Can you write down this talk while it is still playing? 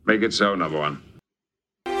Make it so, number one.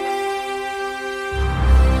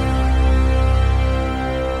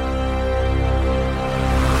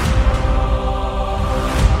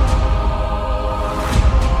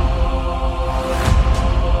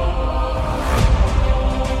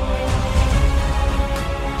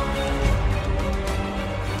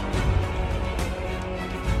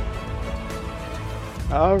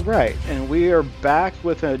 All right, and we are back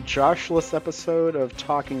with a Joshless episode of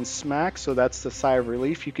Talking Smack. So that's the sigh of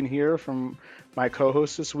relief you can hear from my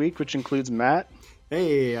co-host this week, which includes Matt.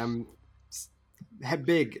 Hey, had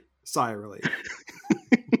big sigh of relief.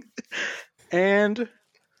 And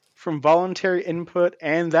from voluntary input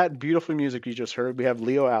and that beautiful music you just heard, we have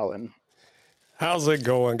Leo Allen. How's it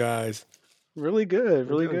going, guys? Really good,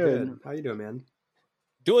 really good. How you doing, man?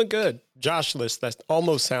 Doing good. Joshless, that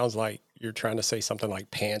almost sounds like you're trying to say something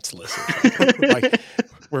like pantsless or something. Like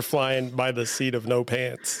we're flying by the seat of no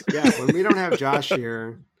pants. Yeah, when we don't have Josh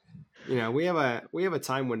here, we have a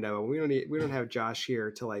time window. We don't have Josh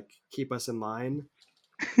here to like keep us in line.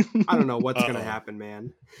 I don't know what's gonna happen,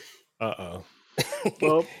 man.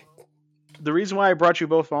 Well, the reason why I brought you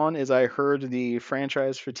both on is I heard the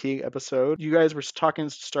franchise fatigue episode. You guys were talking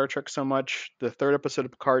Star Trek so much. The third episode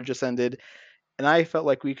of Picard just ended, and I felt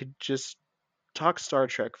like we could just talk Star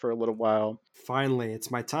Trek for a little while. Finally, it's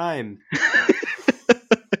my time.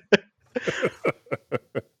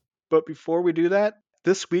 But before we do that,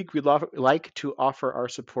 this week we'd like to offer our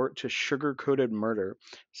support to Sugar Coated Murder.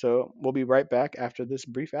 So we'll be right back after this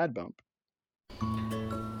brief ad bump.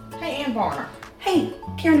 Hey, Ann Barner. Hey,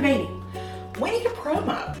 Karen Beatty. We need a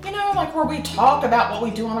promo. Like where we talk about what we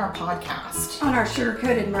do on our podcast. On our Sugar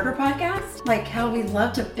Coated Murder podcast? Like how we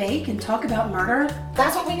love to bake and talk about murder?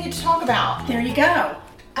 That's what we need to talk about. There you go.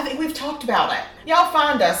 I think we've talked about it. Y'all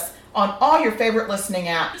find us on all your favorite listening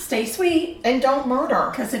apps. Stay sweet. And don't murder.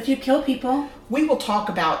 Because if you kill people, we will talk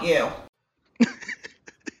about you.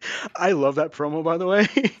 I love that promo, by the way.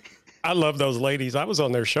 I love those ladies. I was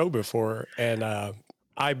on their show before, and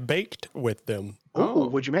I baked with them. Oh,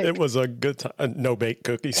 what'd you make? It was a good time. No bake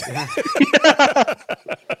cookies.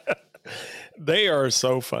 They are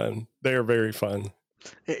so fun. They are very fun.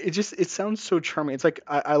 It sounds so charming. It's like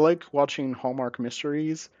I like watching Hallmark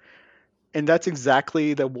mysteries, and that's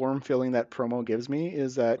exactly the warm feeling that promo gives me.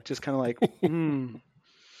 Is that just kind of like,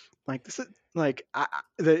 like this is like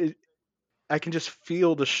I can just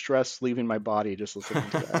feel the stress leaving my body just listening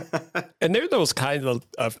to that. And they're those kinds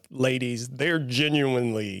of ladies. They're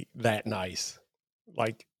genuinely that nice.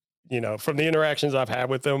 Like, from the interactions I've had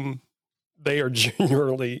with them, they are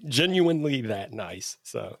genuinely that nice.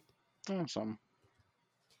 So awesome.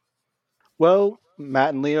 Well,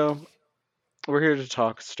 Matt and Leo, we're here to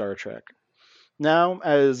talk Star Trek. Now,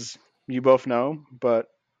 as you both know, but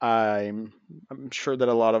I'm sure that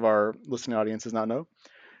a lot of our listening audience does not know,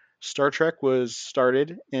 Star Trek was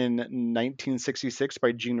started in 1966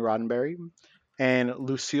 by Gene Roddenberry, and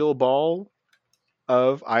Lucille Ball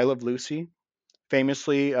of I Love Lucy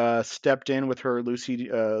famously stepped in with her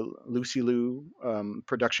Desilu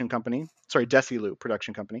production company,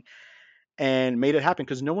 and made it happen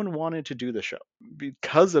because no one wanted to do the show.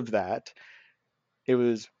 Because of that, it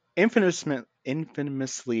was infamously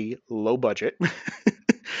low budget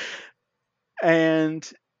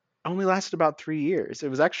and only lasted about 3 years. It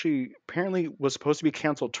was actually apparently was supposed to be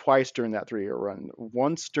canceled twice during that 3-year run.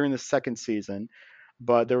 Once during the second season,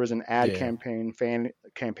 but there was an fan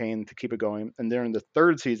campaign to keep it going. And then in the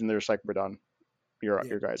third season, they're just like, we're done. Your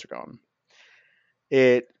guys are gone.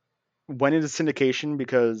 It went into syndication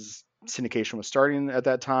because syndication was starting at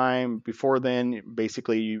that time. Before then,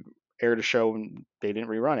 basically you aired a show and they didn't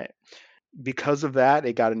rerun it. Because of that,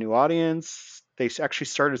 it got a new audience. They actually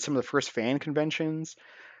started some of the first fan conventions.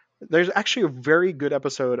 There's actually a very good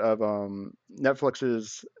episode of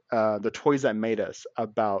Netflix's The Toys That Made Us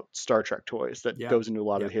about Star Trek toys that goes into a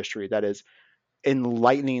lot of the history that is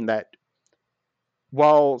enlightening. That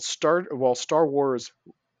while Star Wars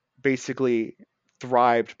basically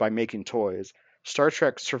thrived by making toys, Star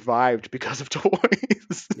Trek survived because of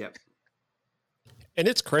toys. Yep. And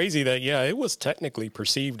it's crazy that, it was technically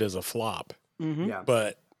perceived as a flop. Mm-hmm.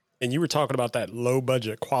 Yeah. And you were talking about that low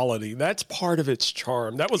budget quality. That's part of its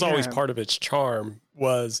charm. That was always part of its charm,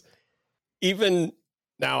 was even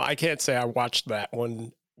now, I can't say I watched that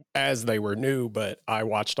one as they were new, but I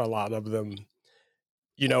watched a lot of them,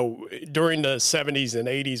 during the 70s and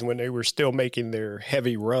 80s when they were still making their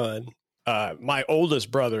heavy run. My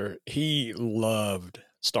oldest brother, he loved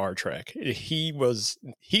Star Trek. He was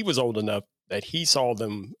old enough that he saw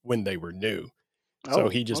them when they were new. So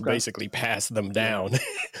he just basically passed them down,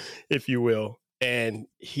 if you will. And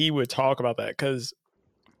he would talk about that because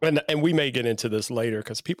And we may get into this later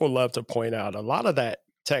because people love to point out a lot of that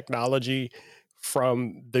technology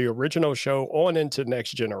from the original show on into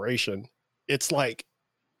Next Generation. It's like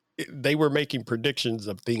they were making predictions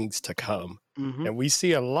of things to come. Mm-hmm. And we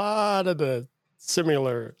see a lot of the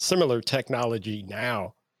similar technology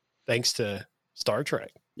now, thanks to Star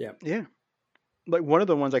Trek. Yeah. Yeah. Like one of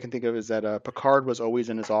the ones I can think of is that Picard was always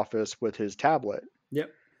in his office with his tablet.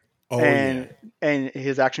 Yep. Oh, and yeah. and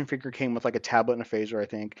his action figure came with like a tablet and a phaser, I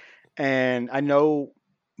think. And I know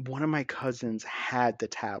one of my cousins had the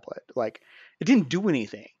tablet. Like it didn't do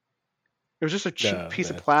anything. It was just a cheap piece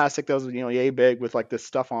of plastic that was, yay big with like this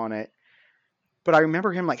stuff on it. But I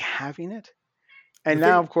remember him like having it. And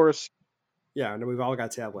now, of course, yeah, and we've all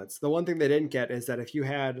got tablets. The one thing they didn't get is that if you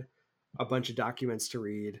had a bunch of documents to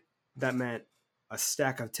read, that meant a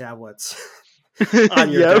stack of tablets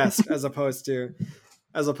on your desk, as opposed to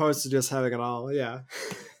just having it all. Yeah.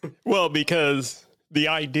 Well, because the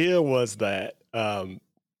idea was that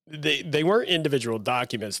they weren't individual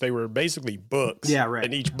documents. They were basically books. Yeah, right.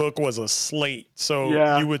 And each book was a slate.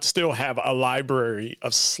 So you would still have a library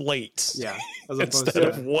of slates. Yeah. Instead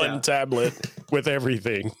of one tablet with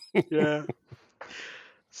everything. Yeah.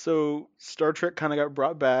 So Star Trek kind of got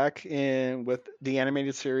brought back in with the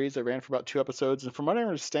animated series that ran for about 2 episodes. And from what I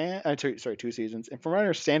understand, 2 seasons. And from what I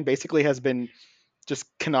understand, basically has been just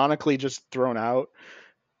canonically just thrown out.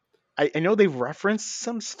 I know they've referenced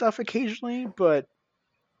some stuff occasionally, but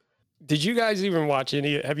did you guys even watch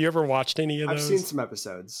any? Have you ever watched any of those? I've seen some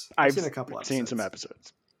episodes. I've seen a couple episodes. Seen some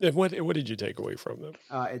episodes. And what did you take away from them?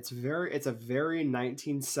 It's a very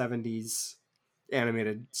 1970s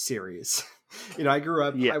animated series. I grew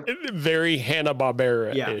up very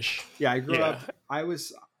Hanna-Barbera-ish. Yeah, I grew up. I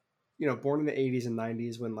was, born in the 80s and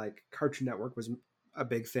 90s when like Cartoon Network was a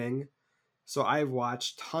big thing. So I've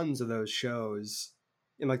watched tons of those shows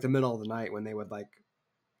in like the middle of the night when they would like,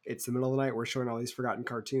 it's the middle of the night. We're showing all these forgotten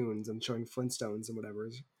cartoons and showing Flintstones and whatever.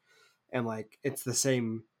 And like, it's the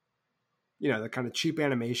same, the kind of cheap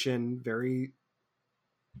animation, very,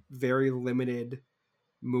 very limited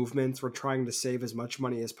movements. We're trying to save as much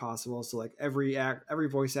money as possible. So like every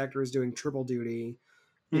voice actor is doing triple duty,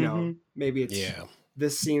 maybe it's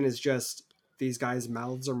this scene is just these guys'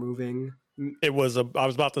 mouths are moving. I was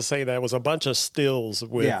about to say that it was a bunch of stills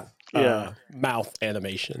with mouth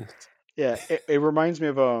animation. Yeah, it reminds me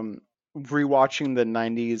of rewatching the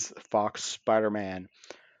 90s Fox Spider-Man,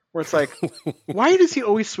 where it's like, why does he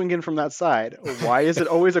always swing in from that side? Why is it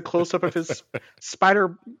always a close-up of his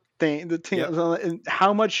spider thing? And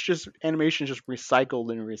how much just animation just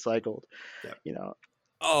recycled and recycled,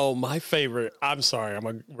 Oh, my favorite. I'm sorry.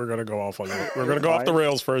 We're going to go off on that. We're going to go off the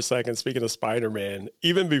rails for a second. Speaking of Spider-Man,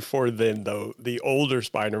 even before then, though, the older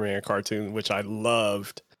Spider-Man cartoon, which I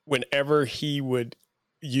loved, whenever he would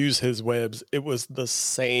use his webs, it was the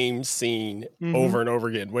same scene over and over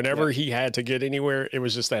again. Whenever he had to get anywhere, it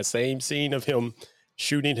was just that same scene of him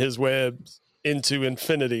shooting his webs into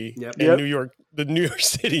infinity. And New York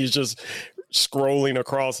City is just scrolling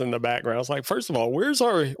across in the background. It's like, first of all, where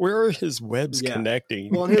are his webs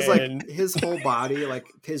connecting? Well, his whole body, like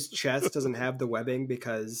his chest doesn't have the webbing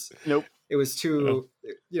because it was too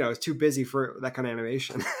it's too busy for that kind of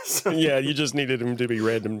animation. So, you just needed him to be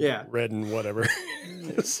red and whatever.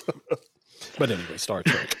 But anyway, Star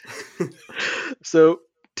Trek. So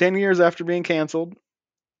 10 years after being canceled,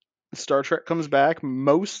 Star Trek comes back,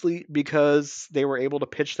 mostly because they were able to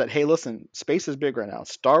pitch that, hey, listen, space is big right now.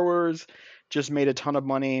 Star Wars just made a ton of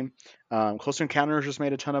money. Close Encounters just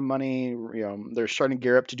made a ton of money. They're starting to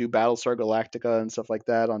gear up to do Battlestar Galactica and stuff like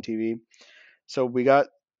that on TV. So we got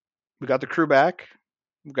the crew back.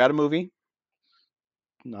 We got a movie.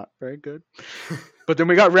 Not very good. But then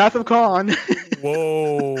we got Wrath of Khan.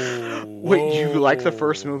 Whoa. Wait, you like the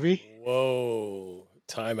first movie? Whoa.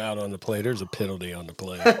 Time out on the play. There's a penalty on the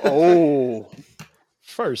play. Oh.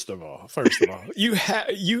 First of all,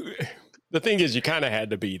 the thing is, you kind of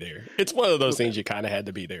had to be there. It's one of those things you kind of had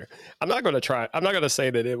to be there. I'm not going to say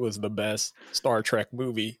that it was the best Star Trek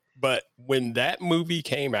movie, but when that movie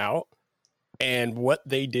came out and what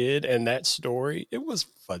they did and that story, it was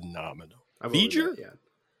phenomenal. V'ger?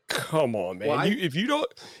 Come on, man. Well, if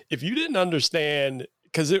you didn't understand,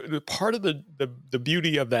 because part of the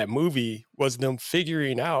beauty of that movie was them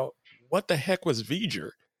figuring out what the heck was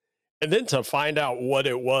V'ger. And then to find out what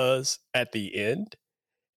it was at the end.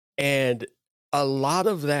 And a lot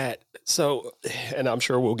of that, so, and I'm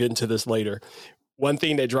sure we'll get into this later. One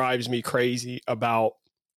thing that drives me crazy about,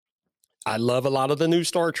 I love a lot of the new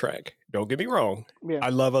Star Trek. Don't get me wrong. Yeah. I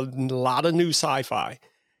love a lot of new sci-fi.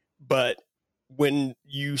 But when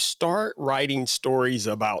you start writing stories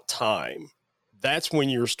about time, that's when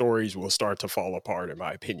your stories will start to fall apart, in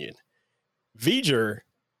my opinion. V'ger,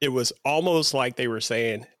 it was almost like they were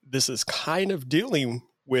saying, this is kind of dealing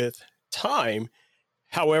with time.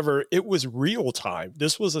 However, it was real time.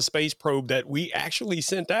 This was a space probe that we actually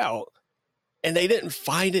sent out, and they didn't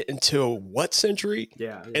find it until what century?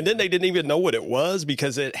 Yeah. And then they didn't even know what it was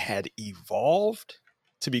because it had evolved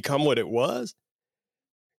to become what it was.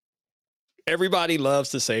 Everybody loves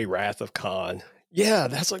to say Wrath of Khan. Yeah,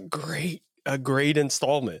 that's a great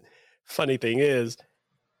installment. Funny thing is,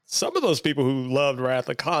 some of those people who loved Wrath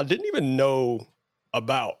of Khan didn't even know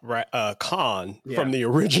about Khan from the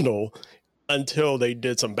original until they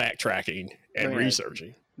did some backtracking and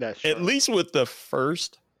researching. That's true. At least with the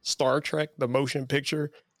first Star Trek, the motion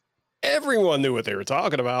picture, everyone knew what they were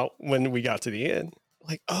talking about when we got to the end.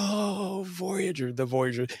 Like, oh, the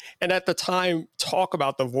Voyager. And at the time, talk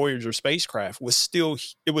about the Voyager spacecraft was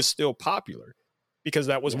still popular because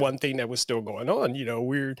that was one thing that was still going on. You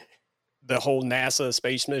know, the whole NASA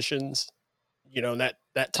space missions, you know,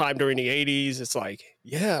 that time during the 80s, it's like,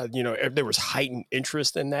 yeah, you know, there was heightened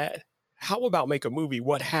interest in that. How about make a movie?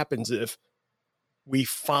 What happens if we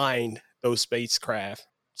find those spacecraft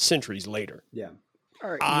centuries later? Yeah.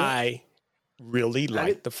 All right. I really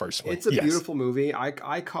liked the first one. It's a beautiful movie.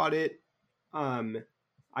 I caught it.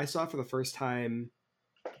 I saw it for the first time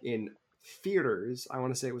in theaters. I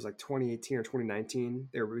want to say it was like 2018 or 2019.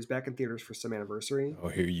 It was back in theaters for some anniversary. Oh,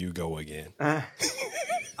 here you go again.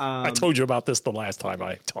 I told you about this the last time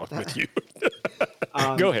I talked with you.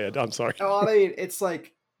 Go ahead. I'm sorry. Well, I mean, it's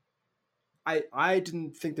like, I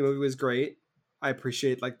didn't think the movie was great. I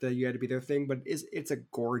appreciate like the you had to be there thing, but it's a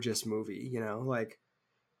gorgeous movie, you know, like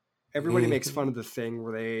everybody makes fun of the thing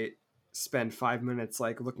where they spend 5 minutes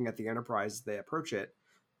like looking at the Enterprise as they approach it,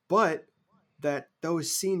 but that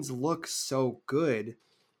those scenes look so good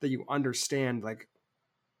that you understand like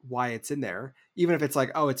why it's in there, even if it's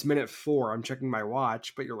like, oh, it's minute 4, I'm checking my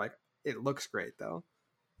watch, but you're like, it looks great though.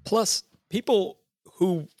 Plus, people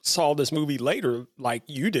who saw this movie later, like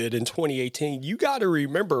you did in 2018, you got to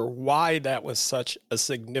remember why that was such a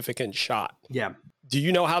significant shot. Yeah. Do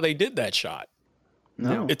you know how they did that shot?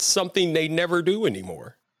 No. It's something they never do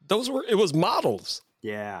anymore. It was models.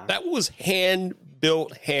 Yeah. That was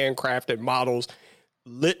hand-built, handcrafted models,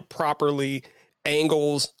 lit properly,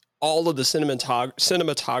 angles, all of the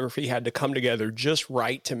cinematography had to come together just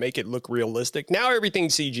right to make it look realistic. Now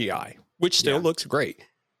everything's CGI, which still looks great.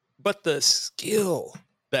 But the skill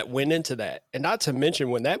that went into that, and not to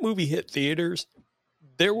mention when that movie hit theaters,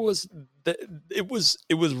 it was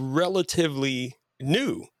relatively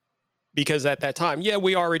new. Because at that time,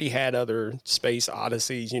 we already had other space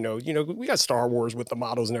odysseys, you know, we got Star Wars with the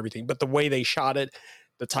models and everything, but the way they shot it,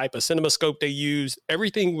 the type of cinemascope they used,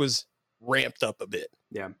 everything was ramped up a bit.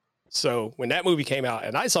 Yeah. So when that movie came out,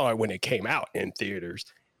 and I saw it when it came out in theaters,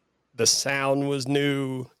 the sound was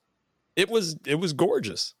new. It was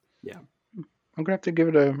gorgeous. Yeah. I'm gonna have to give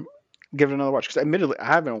it another watch, because admittedly I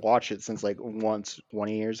haven't watched it since like once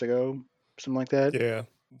 20 years ago, something like that. Yeah.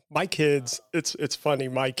 My kids, it's funny,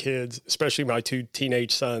 my kids, especially my 2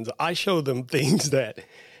 teenage sons, I show them things that,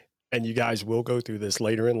 and you guys will go through this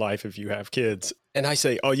later in life if you have kids, and I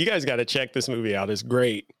say, oh, you guys got to check this movie out, it's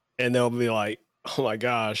great. And they'll be like, oh my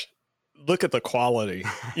gosh, look at the quality.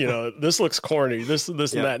 You know, this looks corny, this and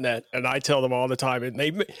that and that. And I tell them all the time,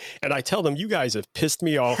 and I tell them, you guys have pissed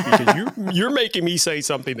me off because you're making me say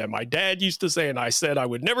something that my dad used to say, and I said I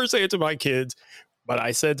would never say it to my kids, but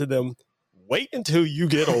I said to them, wait until you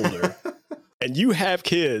get older and you have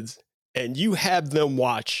kids and you have them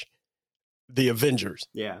watch the Avengers.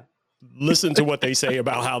 Yeah. Listen to what they say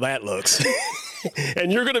about how that looks.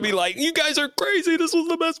 And you're going to be like, you guys are crazy. This was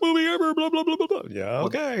the best movie ever. Blah, blah, blah, blah, blah. Yeah.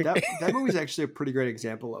 Okay. Well, that movie's actually a pretty great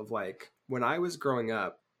example of like when I was growing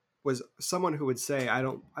up was someone who would say, I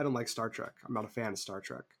don't like Star Trek. I'm not a fan of Star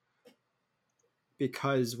Trek.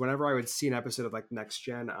 Because whenever I would see an episode of like Next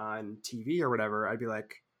Gen on TV or whatever, I'd be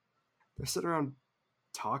like, they're sitting around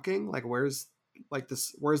talking, like where's the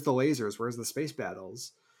lasers, where's the space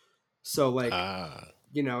battles? So like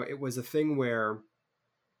you know, it was a thing where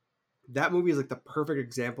that movie is like the perfect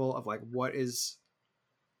example of like what is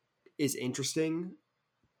interesting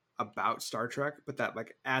about Star Trek, but that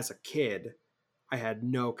like as a kid I had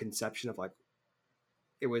no conception of like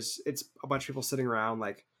it's a bunch of people sitting around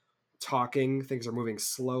like talking, things are moving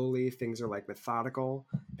slowly, things are like methodical,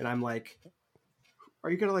 and I'm like, are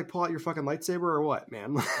you gonna like pull out your fucking lightsaber or what,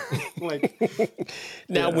 man? Like,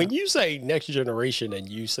 now, when you say Next Generation and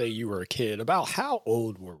you say you were a kid, about how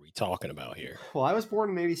old were we talking about here? Well, I was born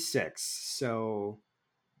in '86, so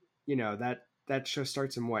you know that show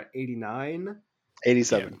starts in what, 89?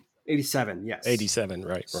 87. 87, yes. 87,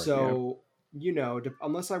 right. So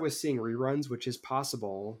unless I was seeing reruns, which is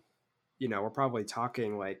possible, we're probably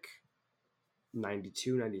talking like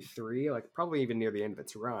 92, 93, like probably even near the end of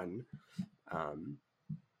its run,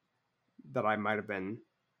 that I might have been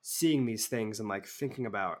seeing these things and like thinking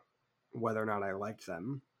about whether or not I liked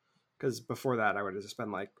them. Because before that, I would have just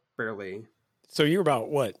been like barely. So you're about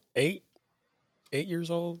what, 8 years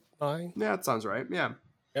old, 9? Yeah, that sounds right. Yeah.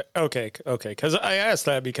 Okay. Because I asked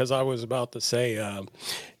that because I was about to say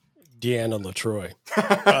Deanna LaTroy.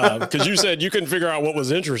 Because you said you couldn't figure out what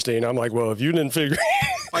was interesting. I'm like, well, if you didn't figure,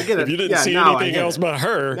 I get it. If you didn't see anything else but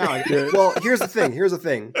her. Well, here's the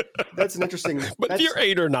thing. That's an interesting. But if you're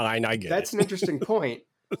 8 or 9, I get that's it. an interesting point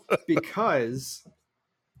because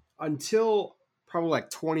until probably like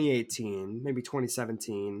 2018, maybe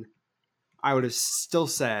 2017, I would have still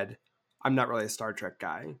said I'm not really a Star Trek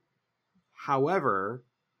guy. However,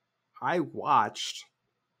 I watched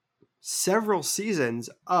several seasons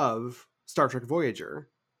of Star Trek Voyager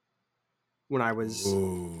when I was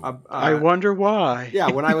I wonder why. Yeah,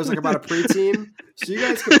 when I was like about a preteen. So you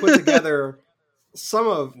guys could put together some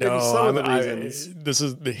of the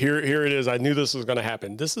reasons. Here it is. I knew this was going to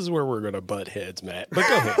happen. This is where we're going to butt heads, Matt. But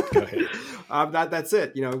go ahead. That's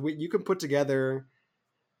it. You can put together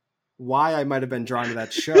why I might have been drawn to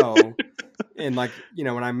that show in like,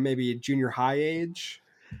 when I'm maybe junior high age.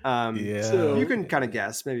 So you can kind of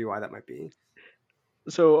guess maybe why that might be.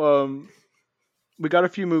 So we got a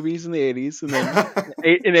few movies in the 80s, and then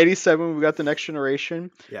in 87 we got The Next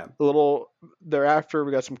Generation. Yeah. A little thereafter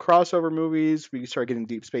we got some crossover movies. We started getting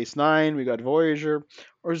Deep Space Nine. We got Voyager.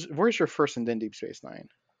 Or is Voyager first and then Deep Space Nine?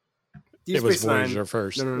 It was Voyager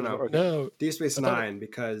first. No. Deep Space Nine,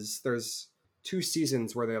 because there's 2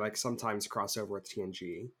 seasons where they like sometimes cross over with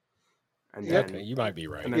TNG. And then, okay, you might be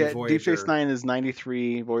right. Yeah, Voyager. Deep Space Nine is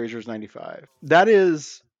 93, Voyager's 95. That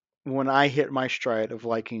is when I hit my stride of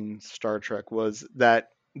liking Star Trek, was that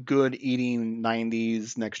good eating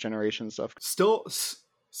 90s Next Generation stuff. Still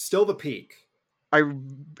the peak. I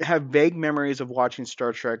have vague memories of watching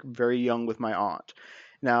Star Trek very young with my aunt.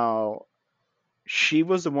 Now, she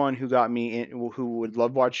was the one who got me in, who would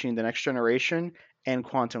love watching The Next Generation and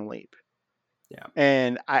Quantum Leap. Yeah.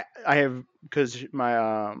 And I have, because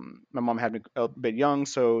my mom had me a bit young,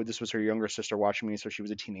 so this was her younger sister watching me, so she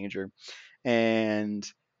was a teenager. And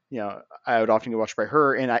I would often get watched by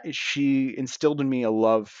her, and she instilled in me a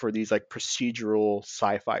love for these like procedural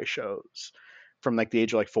sci-fi shows from like the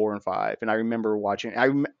age of like 4 and 5. And I remember watching.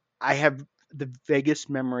 I have the vaguest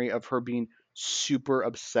memory of her being super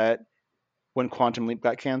upset when Quantum Leap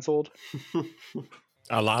got canceled.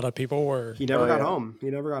 A lot of people were. He never got home.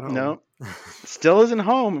 No, still isn't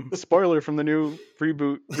home. Spoiler from the new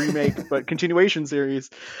reboot, remake, but continuation series.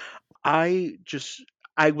 I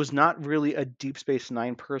was not really a Deep Space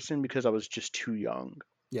Nine person because I was just too young.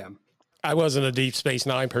 Yeah. I wasn't a Deep Space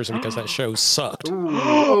Nine person because that show sucked.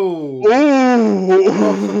 Ooh.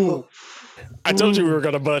 I told you we were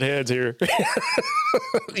going to butt heads here.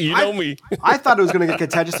 You know me. I thought it was going to get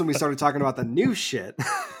contentious when we started talking about the new shit.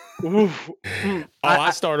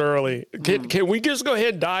 I start early. Can we just go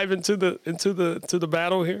ahead and dive into the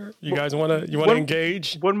battle here? You guys want to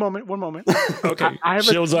engage? One moment. Okay.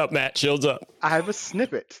 Shields up, Matt. Shields up. I have a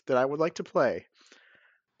snippet that I would like to play.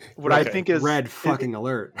 What I think is red fucking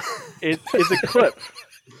alert. It is a clip.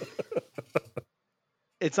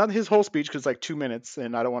 It's not his whole speech because it's like 2 minutes,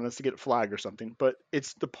 and I don't want us to get flagged or something. But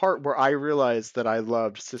it's the part where I realized that I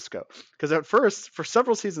loved Cisco, because at first, for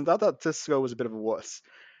several seasons, I thought Cisco was a bit of a wuss.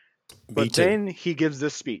 But then he gives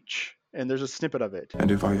this speech, and there's a snippet of it. And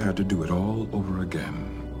if I had to do it all over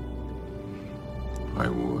again, I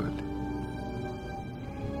would.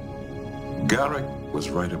 Garrick was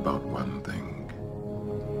right about one thing.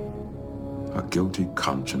 A guilty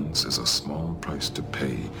conscience is a small price to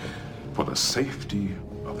pay for the safety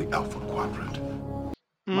of the Alpha Quadrant.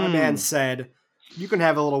 My man said, you can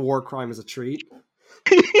have a little war crime as a treat.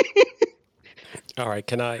 All right,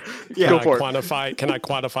 can I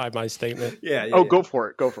quantify my statement? Yeah. Go for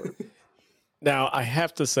it. Now, I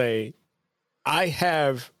have to say, I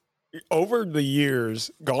have, over the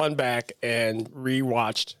years, gone back and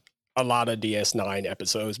rewatched a lot of DS9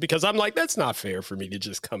 episodes because I'm like, that's not fair for me to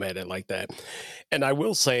just come at it like that. And I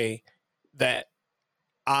will say that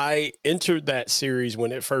I entered that series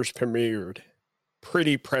when it first premiered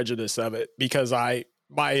pretty prejudiced of it because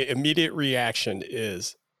my immediate reaction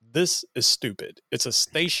is, this is stupid. It's a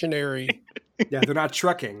stationary Yeah, they're not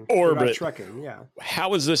trekking. Orbit. They're not trekking, yeah.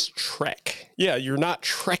 How is this Trek? Yeah, you're not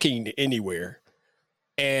trekking anywhere.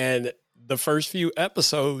 And the first few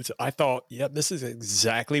episodes, I thought, this is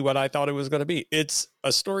exactly what I thought it was going to be. It's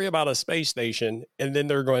a story about a space station, and then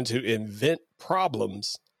they're going to invent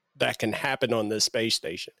problems that can happen on this space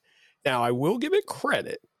station. Now, I will give it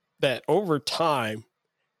credit that over time,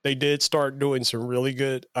 they did start doing some really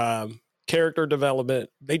good character development.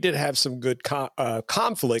 They did have some good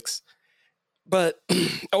conflicts, but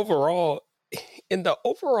overall, in the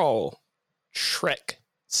overall Trek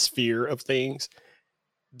sphere of things,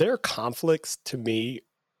 their conflicts to me,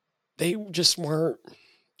 they just weren't.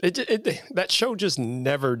 That show just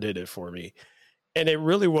never did it for me. And it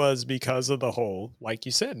really was because of the whole, like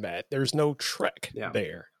you said, Matt, there's no Trek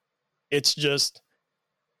there. It's just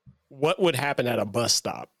what would happen at a bus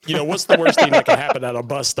stop. You know, what's the worst thing that can happen at a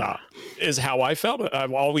bus stop is how I felt.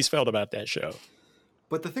 I've always felt about that show.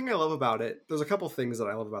 But the thing I love about it, there's a couple things that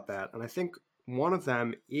I love about that. And I think one of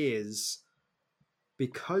them is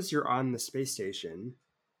because you're on the space station,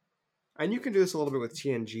 and you can do this a little bit with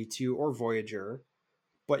TNG too, or Voyager,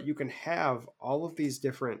 but you can have all of these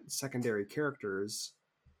different secondary characters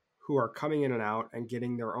who are coming in and out and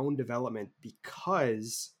getting their own development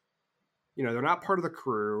because, you know, they're not part of the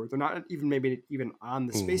crew. They're not maybe even on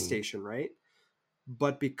the space station, right?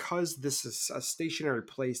 But because this is a stationary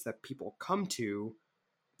place that people come to,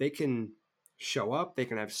 they can show up, they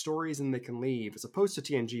can have stories, and they can leave. As opposed to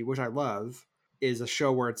TNG, which I love, is a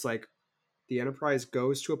show where it's like the Enterprise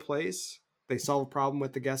goes to a place, they solve a problem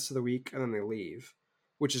with the guests of the week, and then they leave,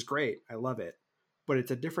 which is great. I love it. But it's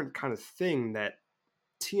a different kind of thing that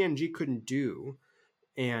TNG couldn't do.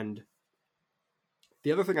 And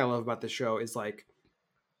the other thing I love about this show is like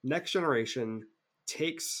Next Generation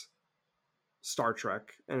takes Star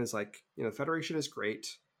Trek and is like, you know, Federation is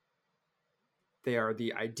great. They are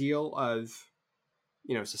the ideal of,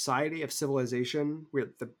 you know, society, of civilization.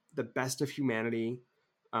 We're the best of humanity,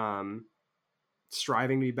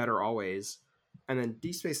 striving to be better always. And then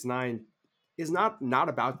Deep Space Nine is not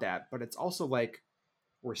about that, but it's also like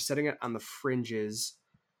we're setting it on the fringes.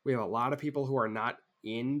 We have a lot of people who are not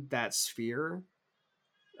in that sphere,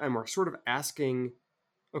 and we're sort of asking,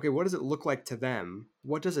 okay, what does it look like to them?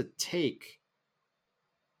 What does it take?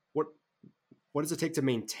 What does it take to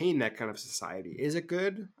maintain that kind of society? Is it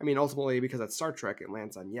good? I mean, ultimately, because that's Star Trek, it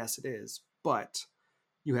lands on yes, it is. But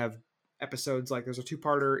you have episodes like there's a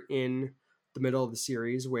 2-parter in the middle of the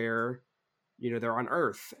series where, you know, they're on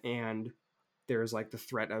Earth and there's like the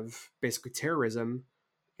threat of basically terrorism.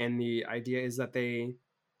 And the idea is that they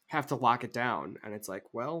have to lock it down. And it's like,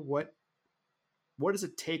 well, what does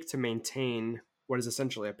it take to maintain what is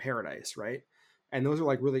essentially a paradise, right? And those are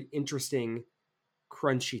like really interesting,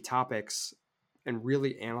 crunchy topics, and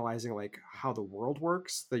really analyzing like how the world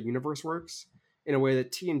works, the universe works, in a way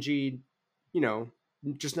that TNG, you know,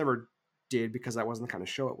 just never did, because that wasn't the kind of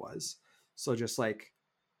show it was. So just like,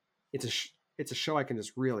 it's a show I can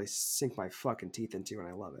just really sink my fucking teeth into, and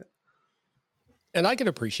I love it. And I can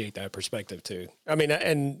appreciate that perspective too. I mean,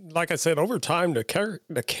 and like I said, over time,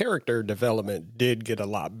 the character development did get a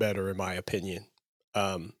lot better, in my opinion.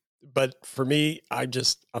 But for me, I'm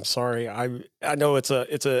sorry. I know it's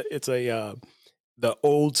the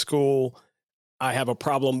old school, I have a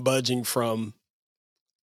problem budging from,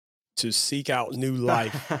 to seek out new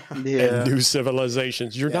life and new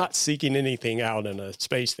civilizations. You're not seeking anything out in a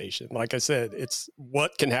space station. Like I said, it's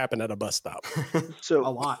what can happen at a bus stop. So a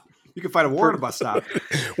lot. You can fight a war at a bus stop.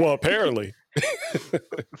 Well, apparently.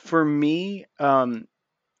 For me,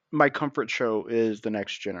 my comfort show is The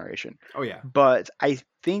Next Generation. Oh yeah. But I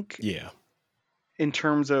think in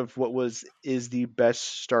terms of is the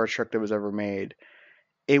best Star Trek that was ever made,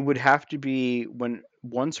 it would have to be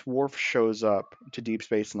once Worf shows up to Deep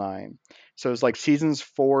Space Nine. So it's like seasons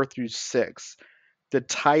 4 through 6. The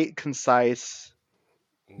tight, concise,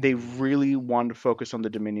 they really wanted to focus on the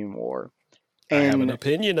Dominion War. I have an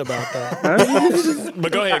opinion about that.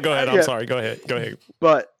 But go ahead. I'm sorry. Go ahead.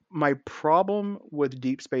 But my problem with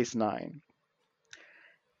Deep Space Nine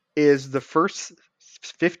is the first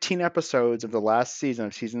 15 episodes of the last season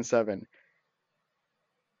of season 7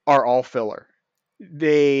 are all filler.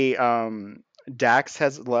 They Dax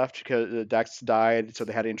has left because Dax died, so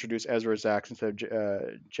they had to introduce Ezra Dax instead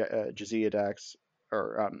of Jadzia Dax,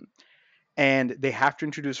 and they have to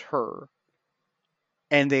introduce her,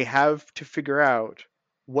 and they have to figure out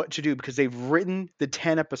what to do because they've written the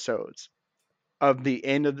 10 episodes of the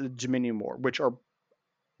end of the Dominion War, which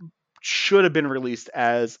should have been released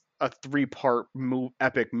as a 3-part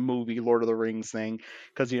epic movie, Lord of the Rings thing,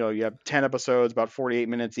 because you have 10 episodes, about 48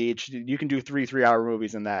 minutes each. You can do 3-hour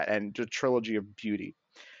movies in that, and a trilogy of beauty.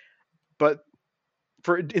 But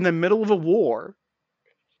in the middle of a war,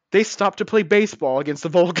 they stopped to play baseball against the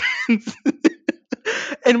Vulcans.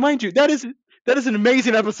 And mind you, that is an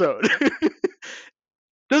amazing episode.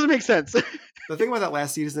 Doesn't make sense. The thing about that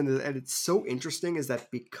last season is, and it's so interesting, is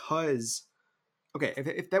that because okay,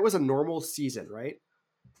 if that was a normal season, right?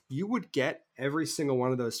 You would get every single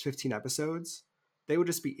one of those 15 episodes. They would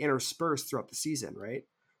just be interspersed throughout the season, right?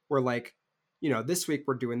 Where like, this week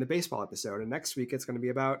we're doing the baseball episode, and next week it's going to be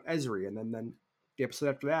about Esri, and then the episode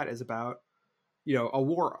after that is about, a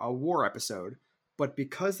war episode. But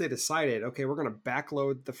because they decided, okay, we're going to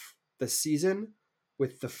backload the season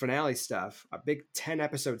with the finale stuff, a big 10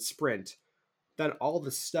 episode sprint, then all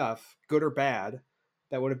the stuff, good or bad,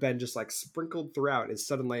 that would have been just like sprinkled throughout is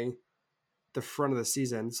suddenly the front of the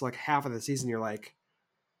season. So like half of the season, you're like,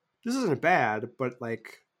 this isn't bad, but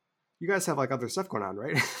like you guys have like other stuff going on,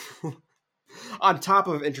 right? On top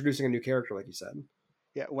of introducing a new character, like you said.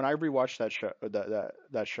 Yeah, when I rewatch that show,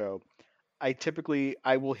 that show,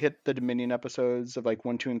 I will hit the Dominion episodes of like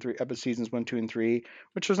 1, 2, and 3, seasons 1, 2, and 3,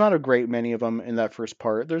 which was not a great many of them in that first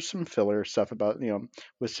part. There's some filler stuff about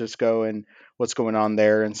with Cisco and what's going on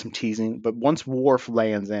there and some teasing. But once Worf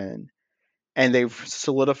lands in and they've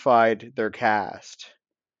solidified their cast,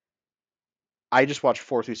 I just watched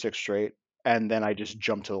 4 through 6 straight, and then I just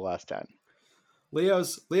jumped to the last 10.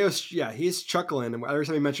 Leo's, yeah, he's chuckling every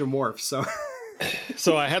time you mention Worf. So.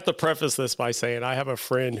 So I have to preface this by saying I have a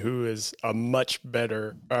friend who is a much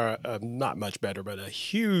better, not much better, but a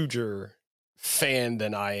huger fan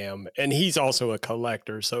than I am. And he's also a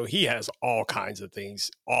collector. So he has all kinds of things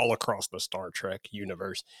all across the Star Trek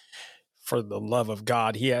universe. For the love of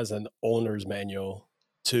God, he has an owner's manual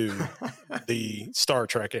to the Star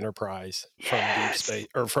Trek Enterprise from Deep Space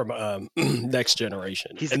or from Next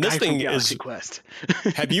Generation. He's and the this guy thing from Galaxy is Quest.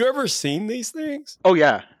 Have you ever seen these things? Oh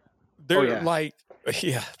yeah. They're like,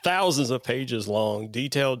 thousands of pages long,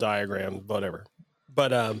 detailed diagrams, whatever.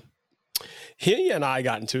 But he and I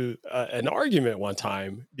got into an argument one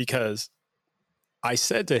time because I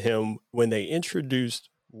said to him when they introduced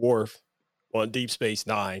Worf on Deep Space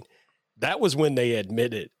Nine, that was when they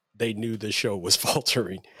admitted they knew the show was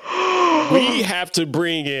faltering. We have to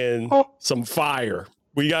bring in some fire.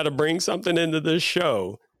 We got to bring something into this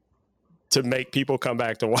show to make people come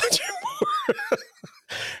back to watch it more.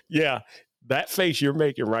 Yeah, that face you're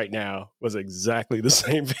making right now was exactly the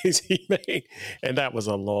same face he made. And that was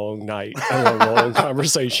a long night, a long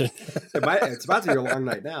conversation. It's about to be a long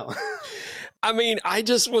night now. I mean, I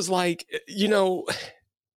just was like,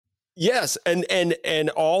 yes. And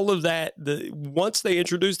all of that, once they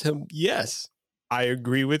introduced him, yes, I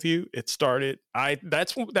agree with you. It started,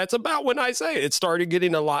 that's about when I say it started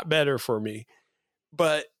getting a lot better for me.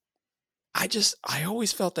 But I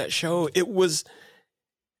always felt that show, it was,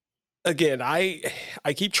 again, I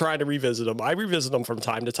keep trying to revisit them. I revisit them from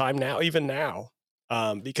time to time now, even now,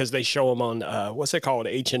 because they show them on, what's it called?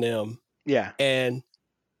 H&M. Yeah. And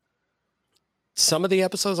some of the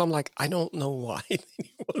episodes, I'm like, I don't know why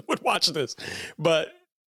anyone would watch this, but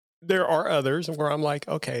there are others where I'm like,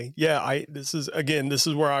 okay, yeah, this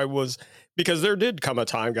is where I was, because there did come a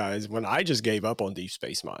time, guys, when I just gave up on Deep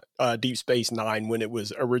Space Nine when it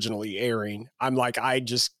was originally airing. I'm like, I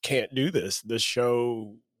just can't do this. This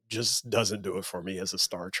show just doesn't do it for me as a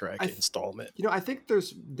Star Trek installment. I think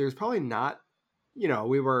there's probably not,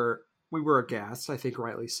 we were aghast, I think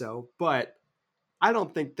rightly so, but I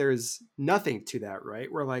don't think there's nothing to that,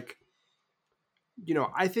 right? We're like,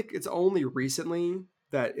 I think it's only recently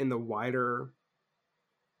that in the wider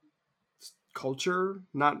culture,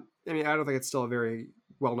 I don't think it's still a very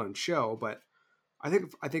well-known show, but I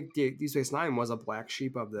think Deep Space Nine was a black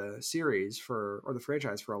sheep of the series or the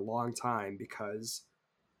franchise for a long time, because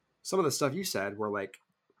some of the stuff you said were like,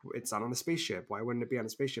 it's not on a spaceship. Why wouldn't it be on a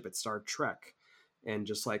spaceship? It's Star Trek. And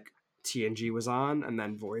just like TNG was on, and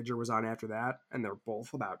then Voyager was on after that, and they're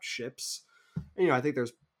both about ships. And, I think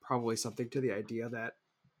there's probably something to the idea that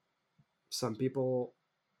some people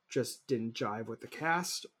just didn't jive with the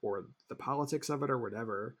cast or the politics of it or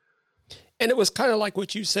whatever. And it was kind of like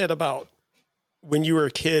what you said about when you were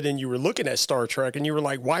a kid and you were looking at Star Trek and you were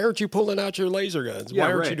like, why aren't you pulling out your laser guns?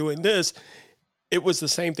 Why aren't you doing this? It was the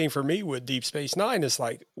same thing for me with Deep Space Nine. It's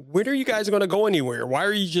like, when are you guys going to go anywhere? Why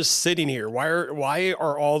are you just sitting here? Why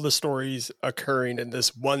are all the stories occurring in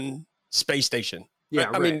this one space station? Yeah,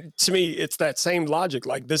 I mean, to me, it's that same logic.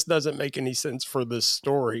 Like, this doesn't make any sense for this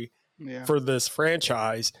story, for this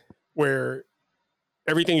franchise, where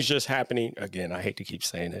everything's just happening. Again, I hate to keep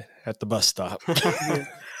saying it, at the bus stop.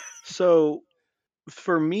 So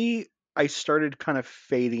for me, I started kind of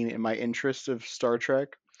fading in my interest of Star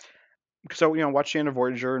Trek. So, watched the end of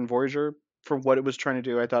Voyager, and Voyager, for what it was trying to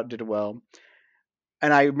do, I thought did well.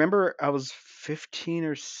 And I remember I was 15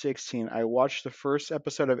 or 16. I watched the first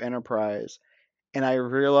episode of Enterprise, and I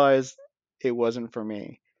realized it wasn't for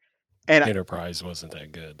me. And Enterprise wasn't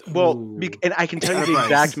that good. well, Ooh. and I can tell you the Enterprise.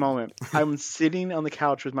 exact moment. I'm sitting on the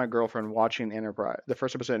couch with my girlfriend watching Enterprise, the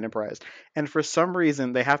first episode of Enterprise, and for some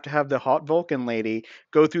reason they have to have the hot Vulcan lady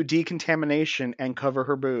go through decontamination and cover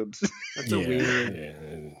her boobs. That's a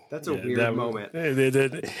weird. That's a weird moment.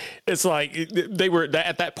 It's like they were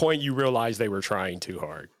at that point. You realize they were trying too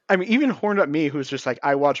hard. I mean, even horned up me, who's just like,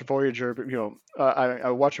 I watch Voyager, but I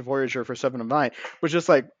watch a Voyager for 7 of 9, was just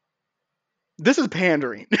like, this is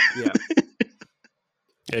pandering. Yeah.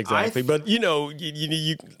 Exactly. But you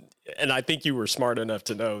and I think you were smart enough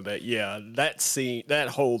to know that, that scene, that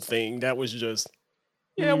whole thing, that was just,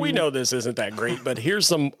 we know this isn't that great, but here's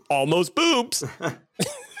some almost boobs.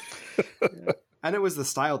 And it was the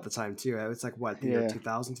style at the time too. It was like what, the year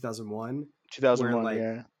 2000, 2001? 2001,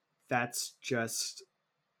 where, that's just,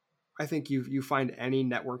 I think you find any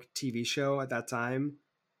network TV show at that time,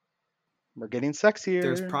 we're getting sexier.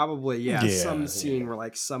 there's probably some scene where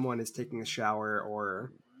like someone is taking a shower,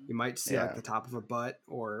 or you might see like the top of a butt,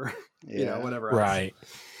 or whatever else. Right.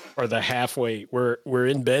 Or the halfway, we're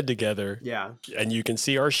in bed together. Yeah. And you can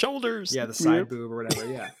see our shoulders. Yeah, the side boob or whatever.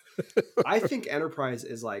 Yeah. I think Enterprise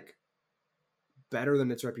is like better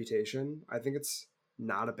than its reputation. I think it's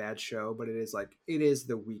not a bad show, but it is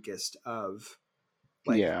the weakest of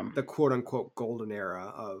the quote unquote golden era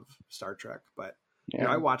of Star Trek. But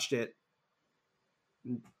I watched it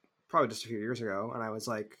probably just a few years ago, and I was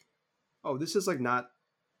like, oh, this is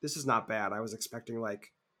not bad. I was expecting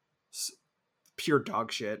like pure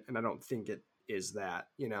dog shit, and I don't think it is that,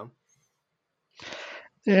 Yeah,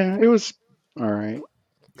 it was all right.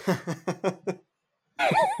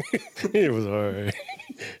 It was all right.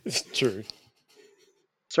 It's true.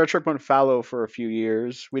 Star Trek went fallow for a few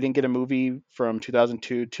years. We didn't get a movie from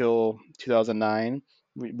 2002 till 2009.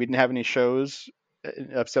 We didn't have any shows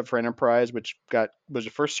except for Enterprise, which was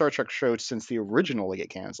the first Star Trek show since the original to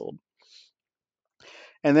get canceled.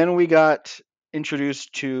 And then we got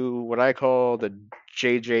introduced to what I call the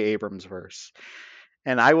J.J. Abrams verse.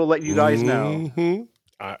 And I will let you guys know.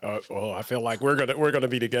 I feel like we're gonna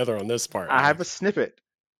be together on this part. I have a snippet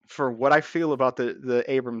for what I feel about the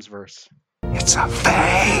Abrams verse. It's a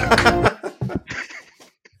fake.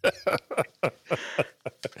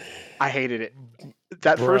 I hated it.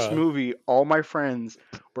 That first movie, all my friends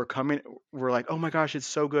were like, oh my gosh, it's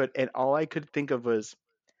so good. And all I could think of was,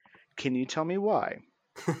 can you tell me why?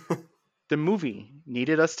 The movie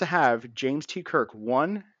needed us to have James T. Kirk,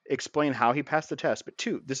 1, explain how he passed the test, but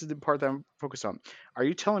 2, this is the part that I'm focused on. Are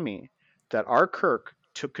you telling me that our Kirk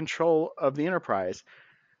took control of the Enterprise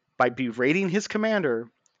by berating his commander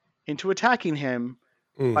into attacking him,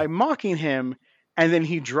 by mocking him, and then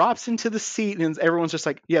he drops into the seat and everyone's just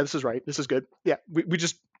like, yeah, this is right. This is good. Yeah, we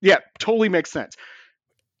just, totally makes sense.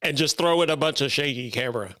 And just throw in a bunch of shaky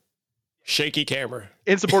camera.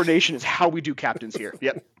 Insubordination is how we do captains here.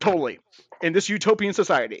 Yep, totally. In this utopian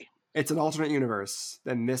society. It's an alternate universe.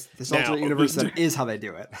 And this alternate universe, that is how they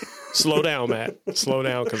do it. Slow down, Matt. Slow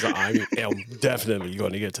down, because I am definitely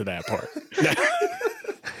going to get to that part. Now,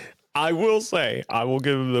 I will say, I will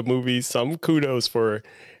give the movie some kudos for...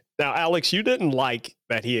 Now, Alex, you didn't like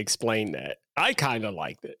that he explained that. I kind of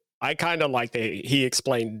liked it. I kind of liked that he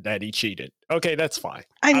explained that he cheated. Okay, that's fine.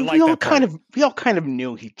 I mean, we all kind of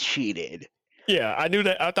knew he cheated. Yeah, I knew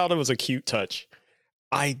that. I thought it was a cute touch.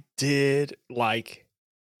 I did like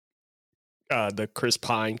the Chris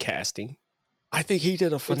Pine casting. I think he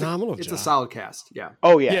did a phenomenal job. It's a solid cast. Yeah.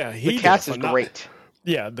 Oh yeah. The cast is great.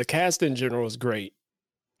 Yeah, the cast in general is great.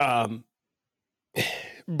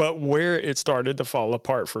 But where it started to fall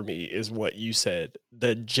apart for me is what you said.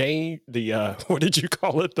 What did you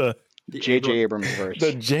call it? The J.J. Abrams verse.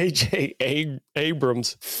 The J.J.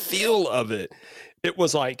 Abrams feel of it. It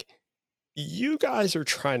was like, you guys are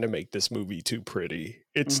trying to make this movie too pretty.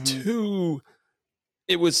 It's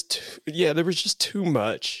there was just too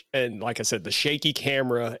much. And like I said, the shaky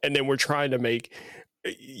camera, and then we're trying to make,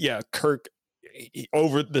 Kirk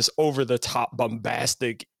over the top,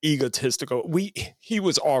 bombastic, egotistical. He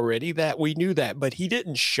was already that. We knew that, but he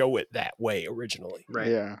didn't show it that way originally. Right.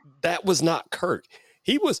 Yeah. That was not Kirk.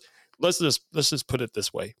 He was, let's just put it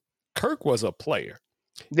this way. Kirk was a player.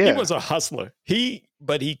 Yeah. He was a hustler.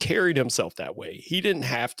 But he carried himself that way. He didn't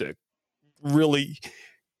have to really.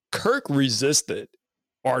 Kirk resisted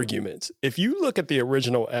arguments. If you look at the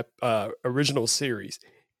original series,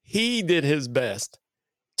 he did his best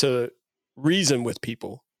to reason with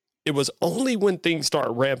people. It was only when things start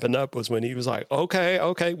ramping up was when he was like, okay,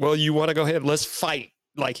 well, you want to go ahead, let's fight.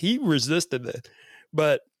 Like, he resisted it.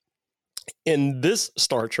 But in this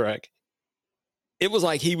Star Trek, it was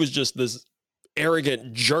like he was just this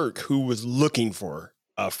arrogant jerk who was looking for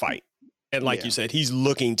a fight. And like you said, he's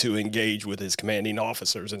looking to engage with his commanding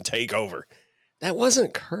officers and take over. That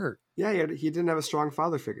wasn't Kirk. Yeah, he didn't have a strong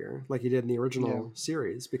father figure like he did in the original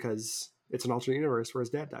series because it's an alternate universe where his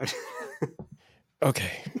dad died.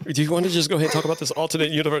 Okay. Do you want to just go ahead and talk about this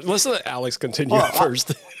alternate universe? Let's let Alex continue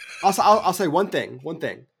first. I'll say one thing.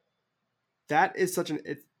 That is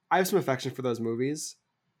I have some affection for those movies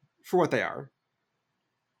for what they are.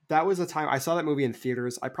 That was a time I saw that movie in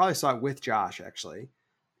theaters. I probably saw it with Josh actually.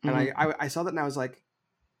 And I saw that and I was like,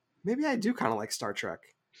 maybe I do kind of like Star Trek.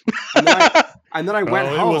 And then I went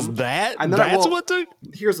home. It was that? And then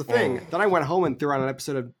here's the thing. Oh. Then I went home and threw on an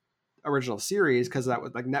episode of original series because that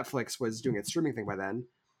was like Netflix was doing its streaming thing by then.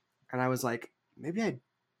 And I was like, maybe I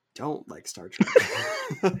don't like Star Trek.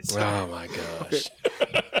 Oh my gosh.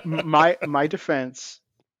 My defense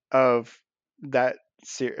of that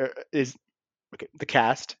is okay. The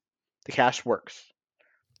cast works,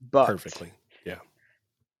 but perfectly. Yeah.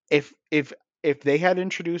 If they had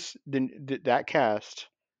introduced that cast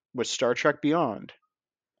with Star Trek Beyond,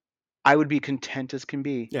 I would be content as can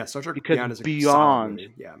be. Yeah, Star Trek because Beyond is a Beyond solid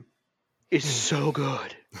movie. Yeah, is so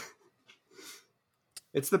good.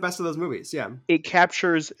 It's the best of those movies. Yeah, it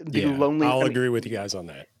captures the lonely. I'll agree with you guys on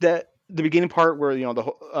that. The beginning part where where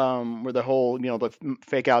the whole the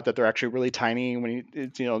fake out that they're actually really tiny when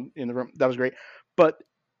it's in the room, that was great. But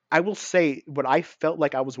I will say what I felt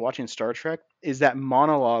like I was watching Star Trek is that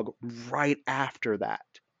monologue right after that.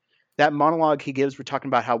 That monologue he gives, we're talking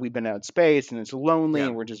about how we've been out in space and it's lonely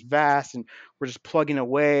and we're just vast and we're just plugging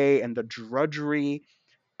away and the drudgery.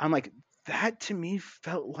 I'm like, that to me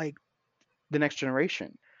felt like The Next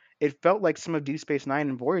Generation. It felt like some of Deep Space Nine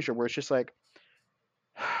and Voyager, where it's just like,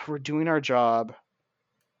 we're doing our job.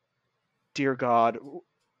 Dear God,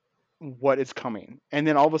 what is coming? And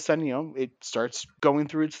then all of a sudden, it starts going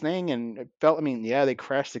through its thing, and it felt. I mean, they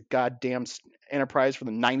crashed the goddamn Enterprise for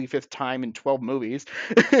the 95th time in 12 movies.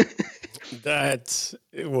 It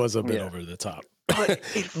was a bit over the top, but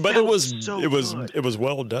it was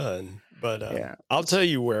well done. But I'll tell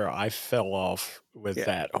you where I fell off with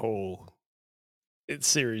that whole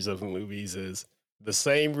series of movies is the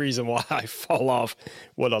same reason why I fall off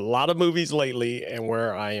with a lot of movies lately, and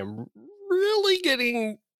where I am really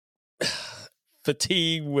getting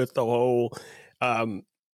fatigued with the whole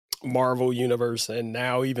Marvel universe and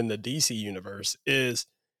now even the DC universe is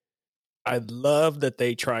I love that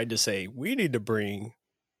they tried to say, we need to bring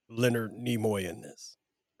Leonard Nimoy in this.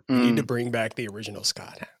 We need to bring back the original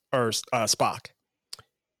Spock.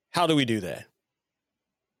 How do we do that?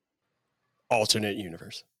 Alternate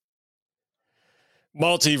universe.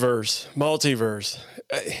 Multiverse.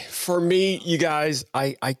 For me, you guys,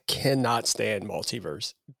 I cannot stand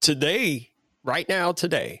multiverse. Right now,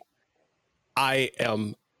 I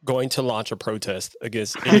am going to launch a protest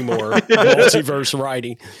against any more multiverse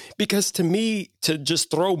writing, because to me, to just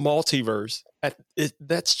throw multiverse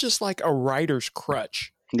that's just like a writer's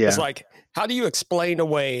crutch. Yeah. It's like, how do you explain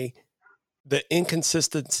away the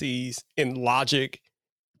inconsistencies in logic,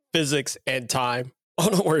 physics, and time? Oh,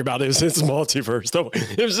 don't worry about it. It's multiverse.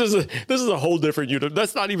 This is a whole different universe.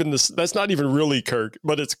 That's not even really Kirk,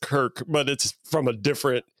 but it's from a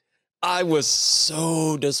different. I was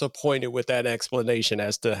so disappointed with that explanation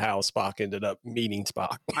as to how Spock ended up meeting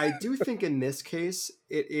Spock. I do think in this case,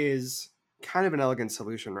 it is kind of an elegant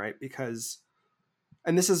solution, right? Because,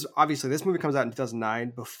 and this is obviously, this movie comes out in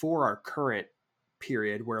 2009 before our current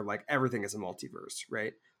period where like everything is a multiverse,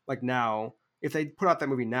 right? Like now, if they put out that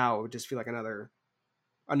movie now, it would just feel like another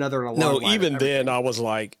in a long line. No, even then I was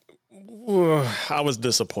like, I was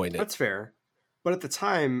disappointed. That's fair. But at the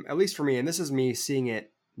time, at least for me, and this is me seeing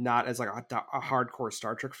it not as like a hardcore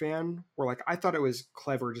Star Trek fan, where like I thought it was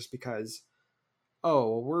clever just because,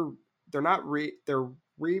 they're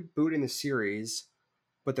rebooting the series,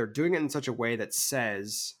 but they're doing it in such a way that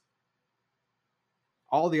says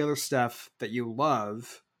all the other stuff that you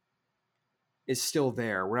love is still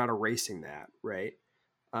there. We're not erasing that, right?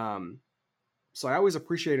 So I always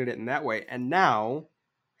appreciated it in that way. And now,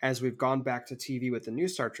 as we've gone back to TV with the new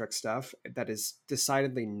Star Trek stuff, that is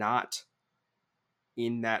decidedly not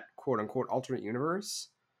in that quote unquote alternate universe.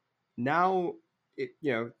 Now,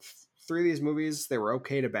 three of these movies, they were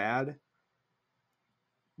okay to bad.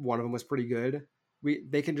 One of them was pretty good.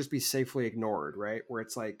 They can just be safely ignored, right? Where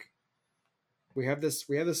it's like, we have this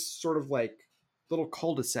sort of like little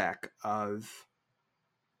cul-de-sac of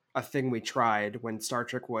a thing we tried when Star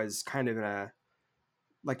Trek was kind of in a,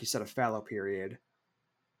 like you said, a fallow period.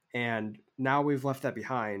 And now we've left that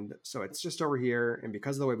behind. So it's just over here. And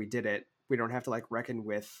because of the way we did it, we don't have to like reckon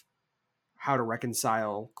with how to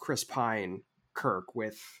reconcile Chris Pine Kirk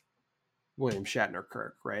with William Shatner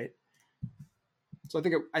Kirk, right? So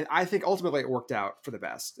I think ultimately it worked out for the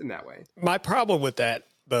best in that way. My problem with that,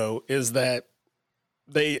 though, is that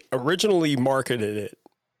they originally marketed it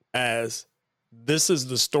as this is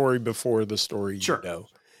the story before the story you know.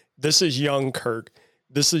 This is young Kirk.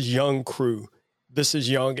 This is young crew. This is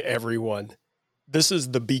young everyone. This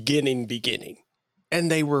is the beginning. And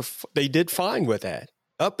they did fine with that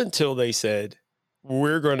up until they said,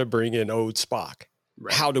 we're going to bring in old Spock.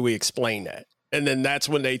 Right. How do we explain that? And then that's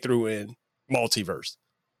when they threw in multiverse.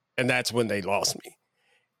 And that's when they lost me.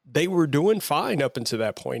 They were doing fine up until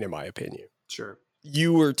that point, in my opinion. Sure.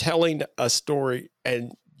 You were telling a story,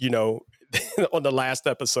 and, you know, on the last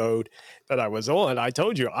episode that I was on, I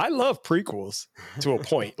told you, I love prequels to a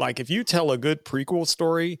point. Like, if you tell a good prequel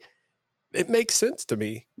story, it makes sense to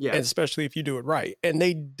me. Yeah. And especially if you do it right. And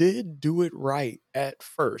they did do it right at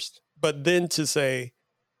first. But then to say,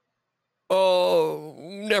 oh,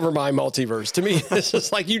 never mind multiverse. To me, it's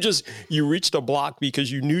just like you reached a block because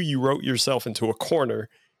you knew you wrote yourself into a corner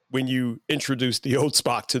when you introduced the old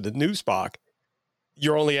Spock to the new Spock.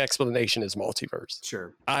 Your only explanation is multiverse.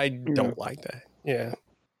 Sure. I don't like that. Yeah.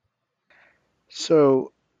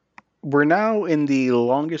 So we're now in the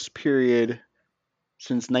longest period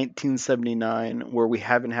since 1979 where we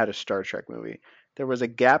haven't had a Star Trek movie. There was a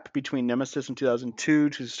gap between Nemesis in 2002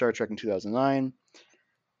 to Star Trek in 2009.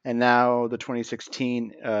 And now the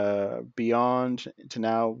 2016 Beyond to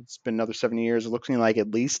now, it's been another 7 years. It's looking like at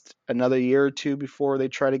least another year or two before they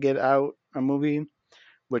try to get out a movie,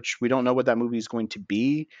 which we don't know what that movie is going to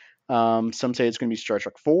be. Some say it's going to be Star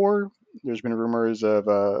Trek 4. There's been rumors of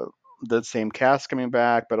the same cast coming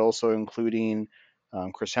back, but also including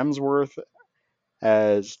Chris Hemsworth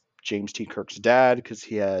as James T. Kirk's dad, because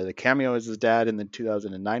he had a cameo as his dad in the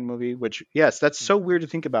 2009 movie, which, yes, that's so weird to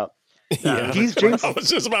think about. Yeah, he's James. I was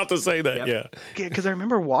just about to say that. Yeah, because I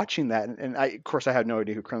remember watching that, and of course, I had no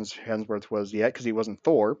idea who Chris Hemsworth was yet because he wasn't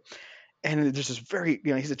Thor. And there's this very,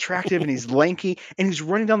 he's attractive and he's lanky, and he's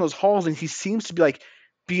running down those halls, and he seems to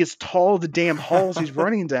be as tall as the damn halls he's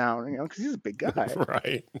running down, because he's a big guy.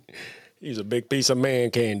 Right. He's a big piece of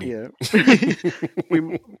man candy. Yeah.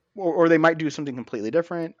 Or they might do something completely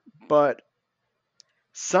different, but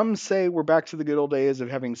some say we're back to the good old days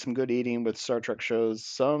of having some good eating with Star Trek shows.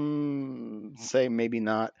 Some say maybe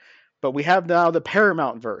not. But we have now the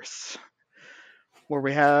Paramount verse, where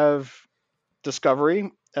we have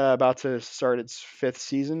Discovery about to start its 5th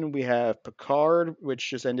season. We have Picard, which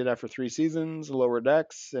just ended after 3 seasons. Lower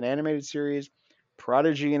Decks, an animated series.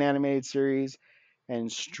 Prodigy, an animated series. And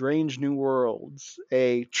Strange New Worlds,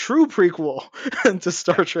 a true prequel to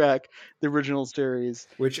Star Trek, the original series.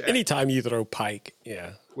 Which anytime you throw Pike,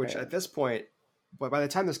 Which at this point, but by the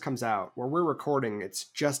time this comes out, where we're recording, it's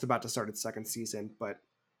just about to start its 2nd season. But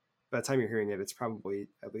by the time you're hearing it, it's probably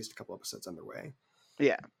at least a couple episodes underway.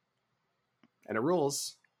 Yeah, and it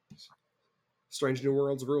rules. Strange New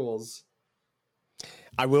Worlds rules.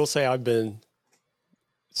 I will say I've been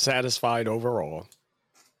satisfied overall,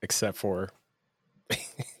 except for.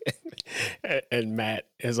 And Matt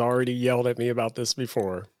has already yelled at me about this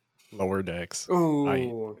before. Lower Decks. Oh,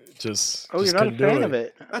 you're not a fan of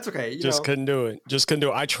it. That's okay. Couldn't do it. Just couldn't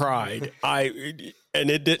do it. I tried. And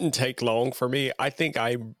it didn't take long for me. I think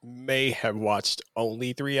I may have watched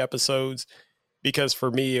only 3 episodes because for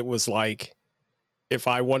me it was like if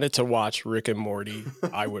I wanted to watch Rick and Morty,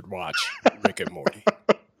 I would watch Rick and Morty.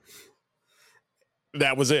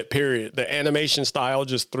 That was it, period. The animation style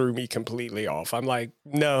just threw me completely off. I'm like,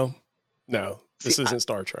 no, this isn't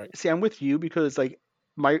Star Trek. See, I'm with you because some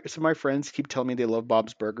of my friends keep telling me they love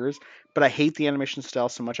Bob's Burgers, but I hate the animation style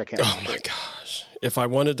so much I can't. Oh my gosh. If I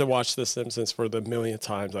wanted to watch The Simpsons for the millionth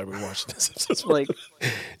times, I would watch The Simpsons.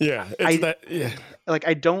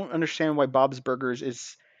 I don't understand why Bob's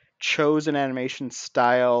Burgers chose an animation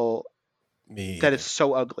style that is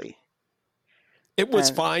so ugly. It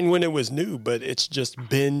was fine when it was new, but it's just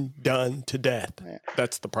been done to death. Yeah.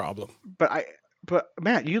 That's the problem. But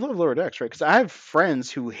Matt, you love Lower Decks, right? Because I have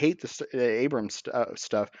friends who hate the Abrams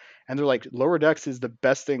stuff, and they're like, Lower Decks is the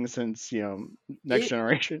best thing since Next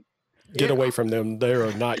Generation. Get away from them. They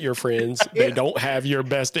are not your friends. They don't have your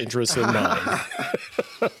best interests in mind.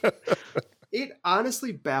 It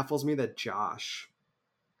honestly baffles me that Josh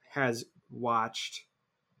has watched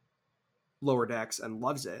Lower Decks and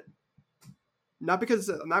loves it. Not because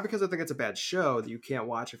I think it's a bad show that you can't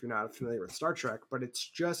watch if you're not familiar with Star Trek, but it's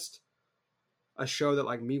just a show that,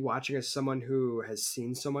 like, me watching as someone who has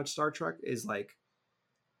seen so much Star Trek is like,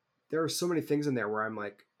 there are so many things in there where I'm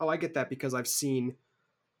like, oh, I get that because I've seen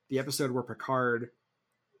the episode where Picard,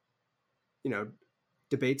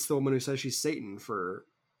 debates the woman who says she's Satan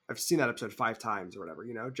I've seen that episode 5 times or whatever,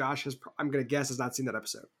 Josh I'm going to guess has not seen that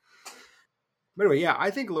episode. But anyway, yeah,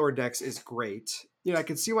 I think Lower Decks is great. You know, I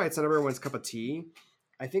can see why it's not everyone's cup of tea.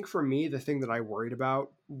 I think for me, the thing that I worried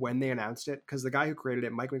about when they announced it, because the guy who created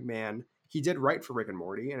it, Mike McMahon, he did write for Rick and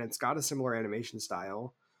Morty, and it's got a similar animation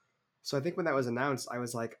style. So I think when that was announced, I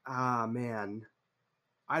was like, man,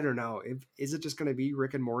 I don't know. Is it just going to be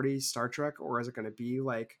Rick and Morty Star Trek, or is it going to be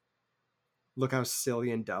like, look how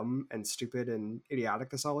silly and dumb and stupid and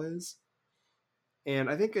idiotic this all is? And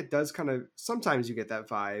I think it does kind of, sometimes you get that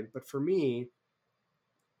vibe, but for me,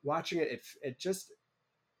 watching it just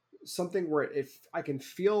something where if I can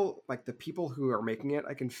feel like the people who are making it,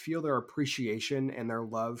 I can feel their appreciation and their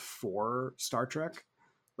love for Star Trek.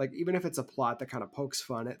 Like, even if it's a plot that kind of pokes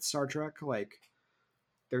fun at Star Trek, like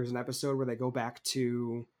there's an episode where they go back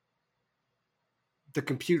to the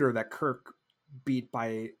computer that Kirk beat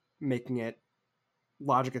by making it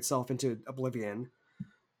logic itself into oblivion,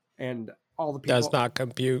 and all the people Does not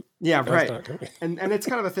compute. Yeah, Does right. not compute. And it's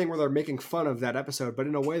kind of a thing where they're making fun of that episode, but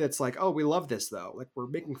in a way that's like, oh, we love this though. Like, we're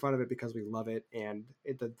making fun of it because we love it, and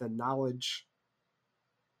the knowledge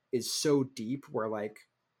is so deep. Where, like,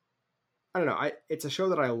 I don't know, it's a show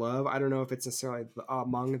that I love. I don't know if it's necessarily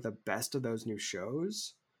among the best of those new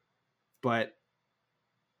shows, but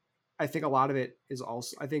I think a lot of it is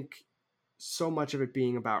also, I think so much of it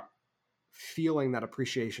being about feeling that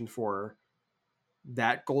appreciation for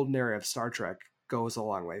that golden era of Star Trek goes a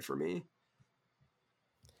long way for me.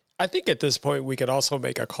 I think at this point we could also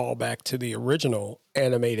make a call back to the original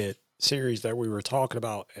animated series that we were talking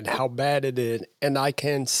about and how bad it is. And I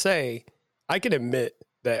can admit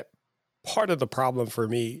that part of the problem for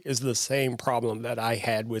me is the same problem that I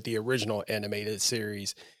had with the original animated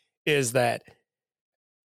series, is that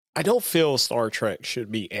I don't feel Star Trek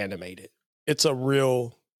should be animated. It's a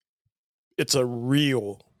real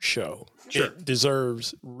show. Sure. It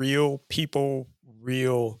deserves real people,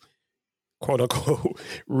 real, quote unquote,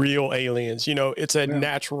 real aliens. You know, it's a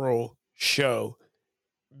natural show.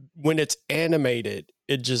 When it's animated,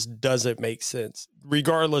 it just doesn't make sense,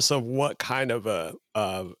 regardless of what kind of a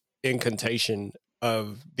incantation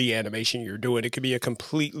of the animation you're doing. It could be a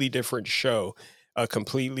completely different show, a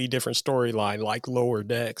completely different storyline, like Lower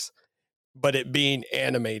Decks. But it being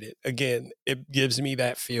animated, again, it gives me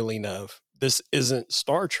that feeling of, this isn't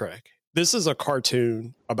Star Trek. This is a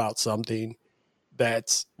cartoon about something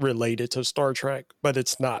that's related to Star Trek, but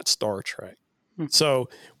it's not Star Trek. So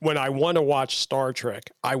when I want to watch Star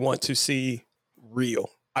Trek, I want to see real.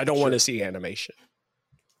 I don't want to see animation.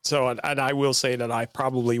 So, and I will say that I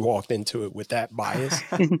probably walked into it with that bias,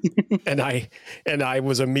 and I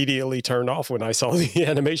was immediately turned off when I saw the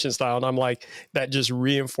animation style, and I'm like, that just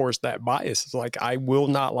reinforced that bias. It's like, I will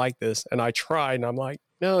not like this, and I tried, and I'm like,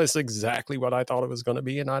 no, it's exactly what I thought it was going to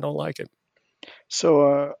be, and I don't like it.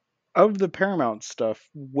 So, of the Paramount stuff,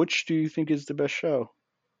 which do you think is the best show?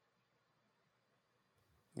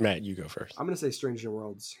 Matt, you go first. I'm gonna say Strange New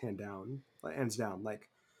Worlds, hands down. Like,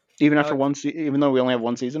 even after even though we only have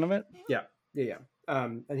one season of it. Yeah.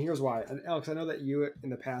 And here's why. And Alex, I know that you in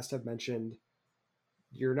the past have mentioned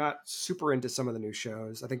you're not super into some of the new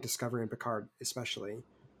shows. I think Discovery and Picard, especially.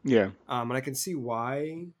 Yeah. And I can see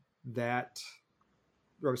why that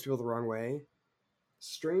rubs people the wrong way.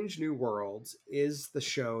 Strange New Worlds is the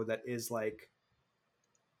show that is like,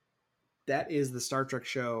 that is the Star Trek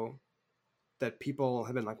show that people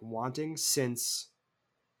have been like wanting since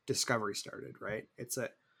Discovery started, right?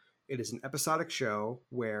 It is an episodic show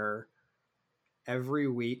where every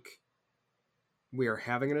week we are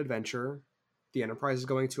having an adventure. The Enterprise is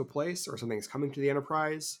going to a place, or something's coming to the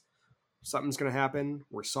Enterprise. Something's going to happen.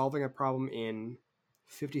 We're solving a problem in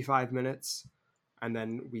 55 minutes, and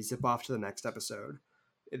then we zip off to the next episode.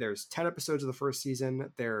 There's 10 episodes of the first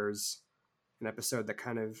season. There's an episode that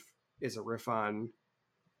kind of is a riff on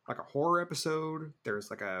like a horror episode. There's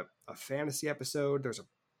like a fantasy episode. There's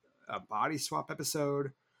a body swap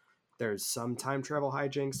episode. There's some time travel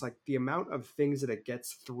hijinks. Like, the amount of things that it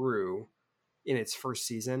gets through in its first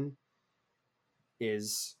season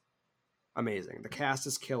is amazing. The cast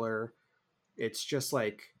is killer. It's just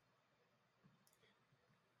like,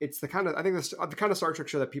 it's the kind of, I think the kind of Star Trek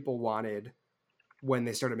show that people wanted when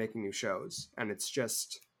they started making new shows. And it's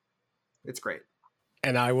great.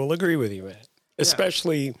 And I will agree with you, Matt.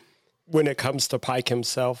 Especially when it comes to Pike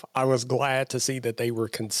himself. I was glad to see that they were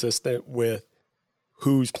consistent with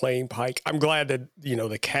who's playing Pike. I'm glad that,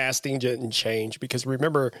 the casting didn't change, because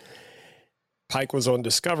remember, Pike was on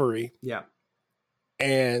Discovery. Yeah.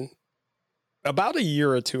 And about a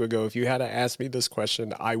year or two ago, if you had to ask me this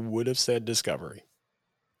question, I would have said Discovery.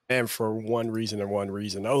 And for one reason and one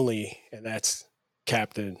reason only, and that's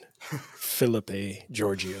Captain Philippe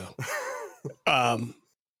Giorgio.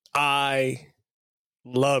 I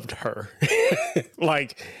loved her.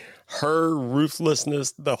 Like her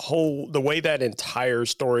ruthlessness, the way that entire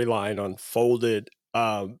storyline unfolded,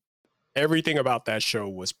 everything about that show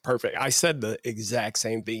was perfect. I said the exact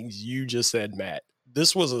same things you just said, Matt.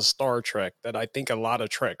 This was a Star Trek that I think a lot of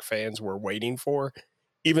Trek fans were waiting for,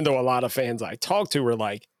 even though a lot of fans I talked to were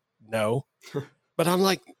like, no. But I'm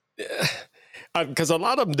like, because a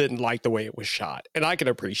lot of them didn't like the way it was shot. And I can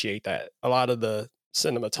appreciate that. A lot of the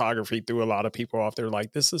cinematography threw a lot of people off. They're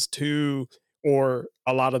like, this is too, or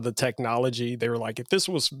a lot of the technology, they were like, if this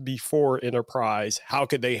was before Enterprise, how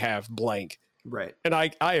could they have blank? Right. And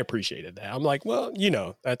I appreciated that. I'm like, well,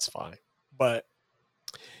 that's fine. But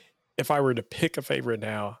if I were to pick a favorite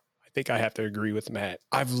now, I think I have to agree with Matt.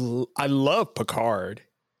 I love Picard,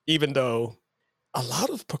 even though a lot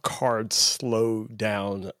of Picard slowed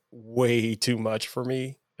down way too much for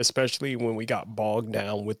me, especially when we got bogged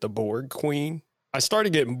down with the Borg Queen. I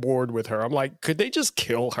started getting bored with her. I'm like, could they just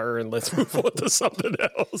kill her and let's move on to something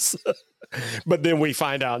else? But then we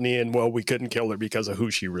find out in the end, well, we couldn't kill her because of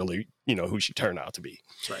who she really, who she turned out to be.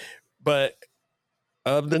 Right. But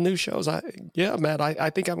of the new shows, Matt, I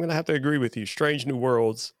think I'm going to have to agree with you. Strange New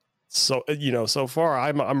Worlds. So, so far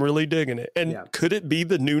I'm really digging it. And could it be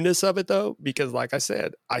the newness of it though? Because like I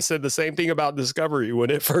said the same thing about Discovery when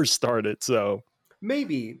it first started. So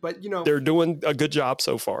maybe, but they're doing a good job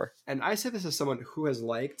so far. And I say this as someone who has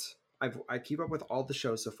liked, I keep up with all the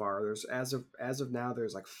shows so far. There's as of now,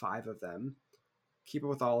 there's like 5 of them. Keep up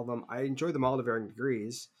with all of them. I enjoy them all to varying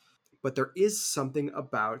degrees, but there is something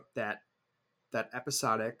about that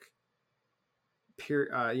episodic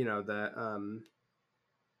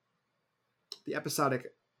the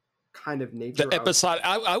episodic kind of nature.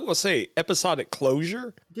 I will say episodic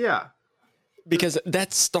closure. Yeah. Because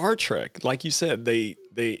that's Star Trek. Like you said, they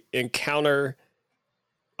encounter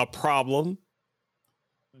a problem.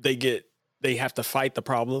 They have to fight the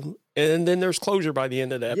problem. And then there's closure by the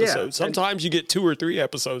end of the episode. Yeah, sometimes you get 2 or 3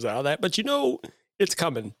 episodes out of that, but it's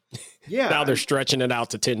coming. Yeah. Now they're stretching it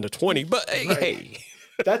out to 10 to 20, but right. Hey.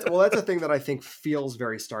 That's a thing that I think feels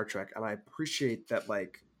very Star Trek. And I appreciate that,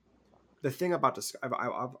 like, the thing about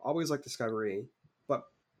I've always liked Discovery, but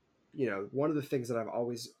one of the things that I've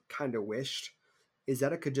always kind of wished is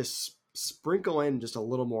that it could just sprinkle in just a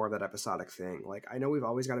little more of that episodic thing. Like, I know we've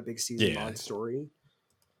always got a big season long story.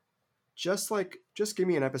 Just give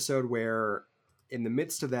me an episode where in the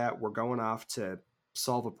midst of that, we're going off to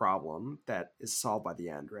solve a problem that is solved by the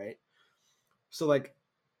end. Right. So like,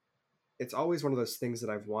 it's always one of those things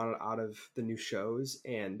that I've wanted out of the new shows.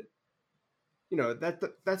 And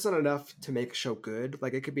that's not enough to make a show good.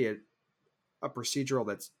 Like, it could be a procedural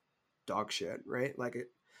that's dog shit, right? Like,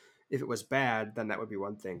 if it was bad, then that would be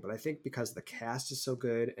one thing. But I think because the cast is so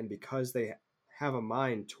good and because they have a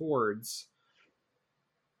mind towards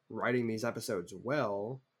writing these episodes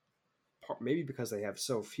well, maybe because they have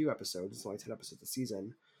so few episodes, it's only 10 episodes a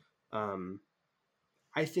season,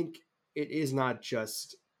 I think it is not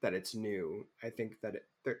just that it's new. I think that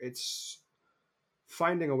it's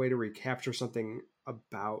finding a way to recapture something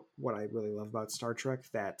about what I really love about Star Trek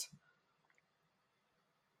that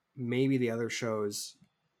maybe the other shows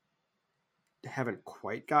haven't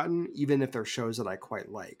quite gotten, even if they're shows that I quite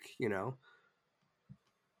like,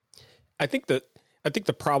 I think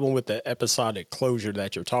the problem with the episodic closure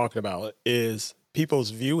that you're talking about is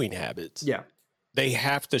people's viewing habits. Yeah. They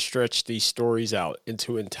have to stretch these stories out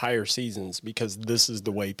into entire seasons because this is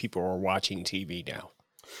the way people are watching TV now.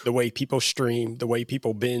 The way people stream, the way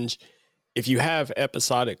people binge. If you have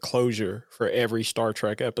episodic closure for every Star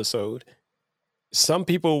Trek episode, some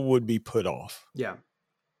people would be put off. Yeah.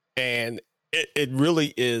 And it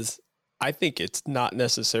really is, I think it's not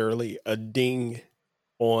necessarily a ding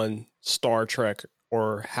on Star Trek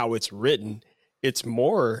or how it's written. It's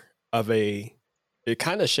more of it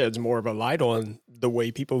kind of sheds more of a light on the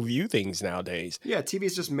way people view things nowadays. Yeah,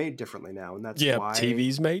 TV's just made differently now. And that's why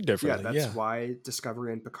TV's made differently. Yeah, that's why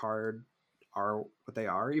Discovery and Picard are what they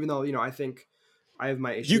are. Even though, I think I have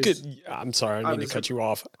my issues. I'm sorry, I need to cut you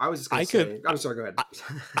off. I'm sorry, go ahead.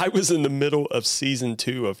 I was in the middle of season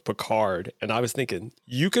 2 of Picard, and I was thinking,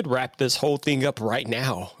 you could wrap this whole thing up right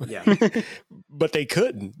now. Yeah. But they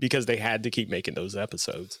couldn't because they had to keep making those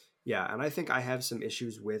episodes. Yeah, and I think I have some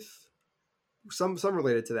issues with some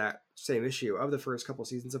related to that same issue of the first couple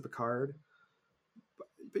seasons of Picard.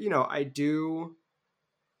 But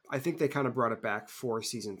I think they kind of brought it back for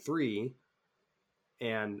season 3.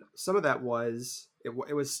 And some of that was,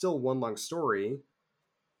 it was still one long story,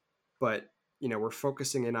 but, we're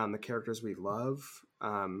focusing in on the characters we love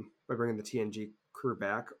by bringing the TNG crew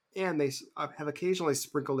back. And they have occasionally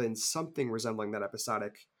sprinkled in something resembling that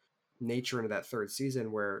episodic nature into that 3rd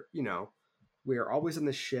season where, we are always on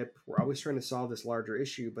the ship. We're always trying to solve this larger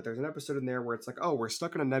issue. But there's an episode in there where it's like, oh, we're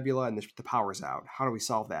stuck in a nebula and the power's out. How do we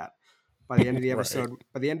solve that? By the end of the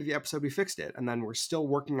episode, we fixed it, and then we're still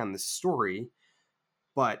working on the story.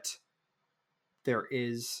 But there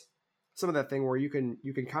is some of that thing where you can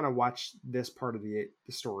kind of watch this part of the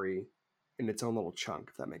story in its own little chunk,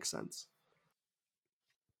 if that makes sense.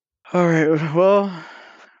 All right. Well,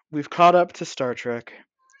 we've caught up to Star Trek.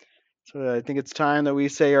 So I think it's time that we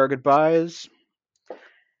say our goodbyes.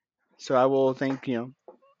 So I will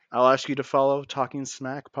I'll ask you to follow Talking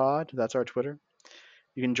Smack Pod. That's our Twitter.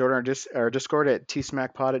 You can join our Discord at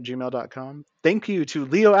tsmackpod@gmail.com. Thank you to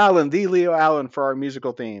Leo Allen, the Leo Allen, for our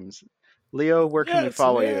musical themes. Leo, where can we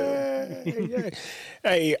follow you?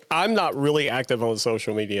 Hey, I'm not really active on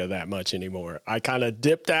social media that much anymore. I kind of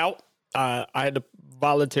dipped out. I had to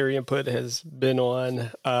voluntary input has been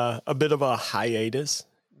on a bit of a hiatus.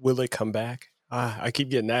 Will it come back? I keep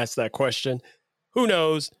getting asked that question. Who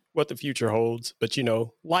knows what the future holds? But,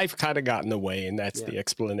 life kind of got in the way, and that's the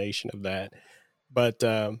explanation of that. But,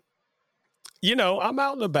 I'm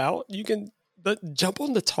out and about. You can jump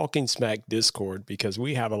on the Talking Smack Discord because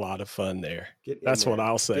we have a lot of fun there. That's what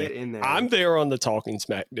I'll say. Get in there. I'm there on the Talking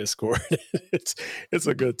Smack Discord. It's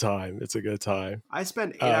a good time. It's a good time. I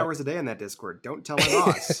spend 8 hours a day in that Discord. Don't tell my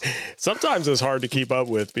boss. Sometimes it's hard to keep up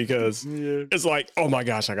with because it's like, oh my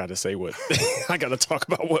gosh, I got to say what I got to talk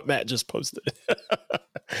about what Matt just posted.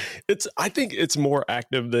 I think it's more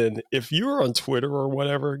active than if you're on Twitter or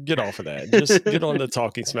whatever. Get off of that. Just get on the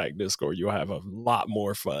Talking Smack Discord. You'll have a lot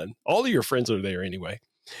more fun. All of your friends are there anyway.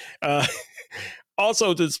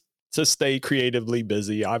 Also, to stay creatively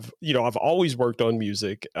busy, I've always worked on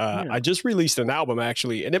music. I just released an album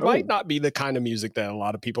actually, and it might not be the kind of music that a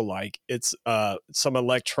lot of people like. It's some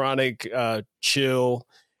electronic chill.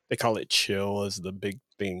 They call it chill is the big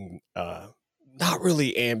thing. Not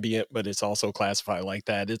really ambient, but it's also classified like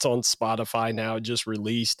that. It's on Spotify now. It just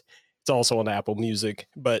released. It's also on Apple Music,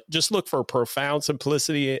 but just look for Profound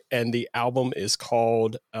Simplicity, and the album is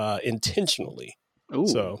called Intentionally. Ooh.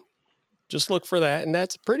 So just look for that, and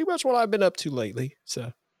that's pretty much what I've been up to lately.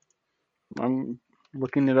 So I'm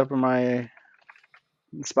looking it up on my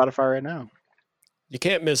Spotify right now. You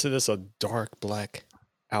can't miss it. It's a dark black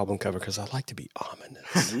album cover because I like to be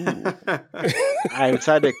ominous. I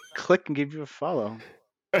decided to click and give you a follow.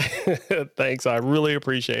 Thanks. I really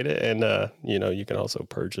appreciate it. And, you can also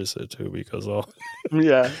purchase it too because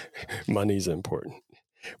money's important.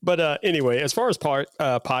 But anyway, as far as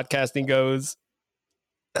podcasting goes,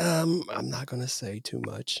 I'm not going to say too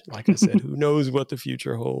much. Like I said, who knows what the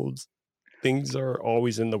future holds? Things are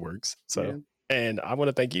always in the works. So, and I want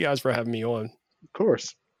to thank you guys for having me on. Of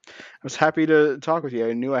course. I was happy to talk with you.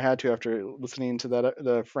 I knew I had to after listening to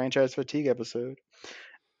the franchise fatigue episode.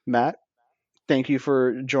 Matt, thank you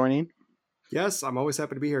for joining. Yes, I'm always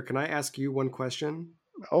happy to be here. Can I ask you one question?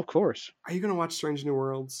 Oh, of course. Are you going to watch Strange New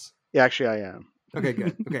Worlds? Yeah, actually, I am. Okay,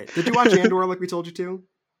 good. Okay. Did you watch Andor like we told you to?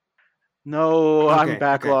 No, okay, I'm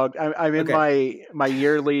backlogged. Okay. I'm in my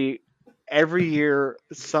yearly. Every year,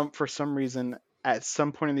 for some reason, at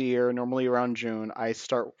some point in the year, normally around June, I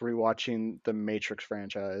start rewatching the Matrix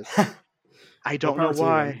franchise. I don't know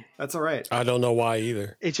why. That's all right. I don't know why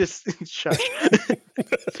either. It just shush.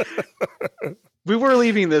 We were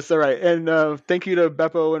leaving this, all right. And thank you to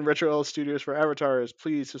Beppo and Retro L Studios for avatars.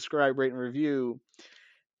 Please subscribe, rate, and review.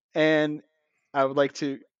 And I would like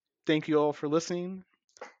to thank you all for listening.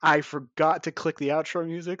 I forgot to click the outro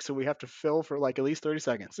music, so we have to fill for like at least 30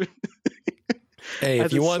 seconds. Hey,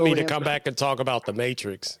 if you want me to come back and talk about the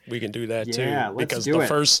Matrix, we can do that too. Because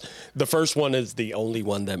the first one is the only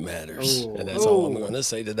one that matters, and that's all I'm going to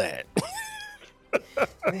say to that.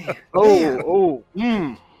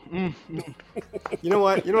 You know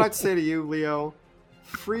what? You know what I have to say to you, Leo?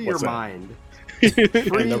 Free your mind. Free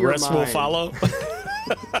and the rest will follow.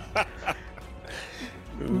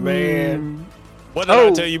 Man, what did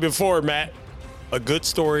I tell you before, Matt? A good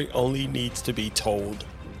story only needs to be told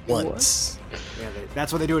once. Yeah,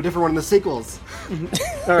 that's what they do a different one in the sequels.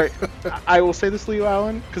 All right, I will say this, Leo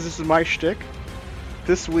Allen, because this is my shtick.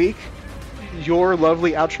 This week, your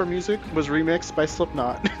lovely outro music was remixed by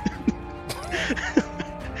Slipknot.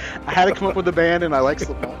 I had to come up with a band, and I like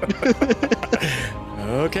Slipknot.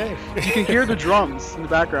 Okay. You can hear the drums in the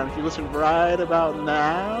background if you listen right about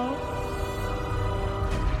now.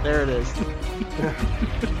 There it is.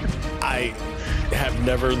 I have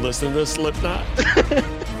never listened to Slipknot,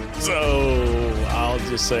 so I'll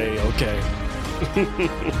just say okay.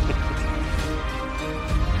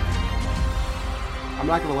 I'm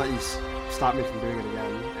not going to let you stop me from doing it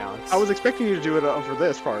again, Alex. I was expecting you to do it for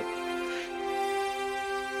this part.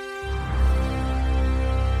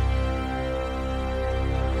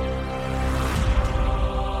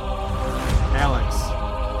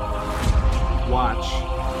 watch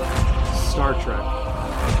Star Trek.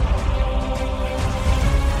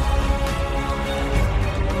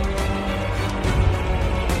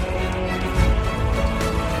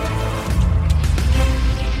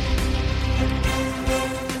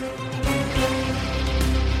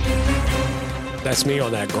 That's me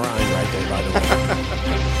on that grind right there, by the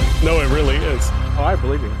way. No, it really is. Oh, I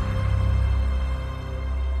believe you.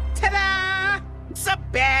 Ta-da!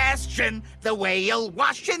 Sebastian, the whale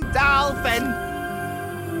washing dolphin.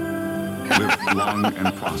 Live long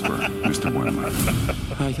and prosper, Mr. Wormwood.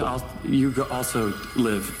 You also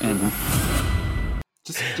live and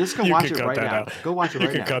Just go You watch can it cut right that now. out. Go watch it You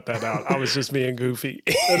right can now. cut that out. I was just being goofy.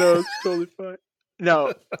 I know, it's totally fine.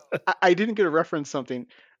 No, I didn't get a reference something,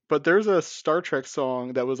 but there's a Star Trek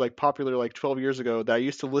song that was like popular like 12 years ago that I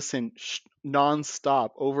used to listen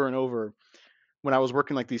non-stop over and over when I was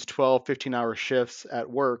working like these 12, 15-hour shifts at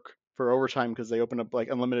work for overtime because they open up like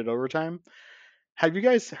unlimited overtime. Have you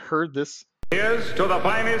guys heard this? Here's to the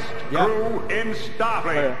finest crew in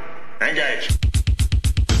Starfleet. Engage.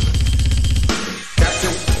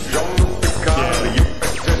 Captain Jean-Luc Picard.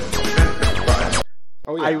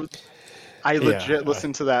 Oh yeah. I legit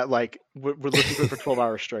listened to that like we're listening to it for 12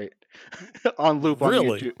 hours straight on loop on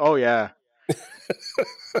Really? YouTube. Oh yeah.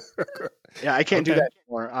 Yeah, I can't do that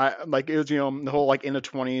anymore. I like it was the whole like in the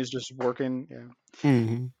 20s just working. Yeah.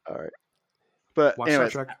 Mm-hmm. All right. But Watch anyways,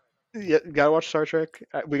 Star Trek. yeah, gotta watch Star Trek.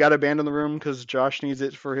 We got a band in the room because Josh needs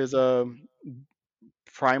it for his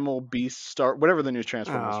Primal Beast Star, whatever the new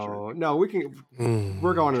Transformers. Oh no, we can. Mm.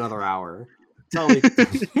 We're going another hour. Tell me.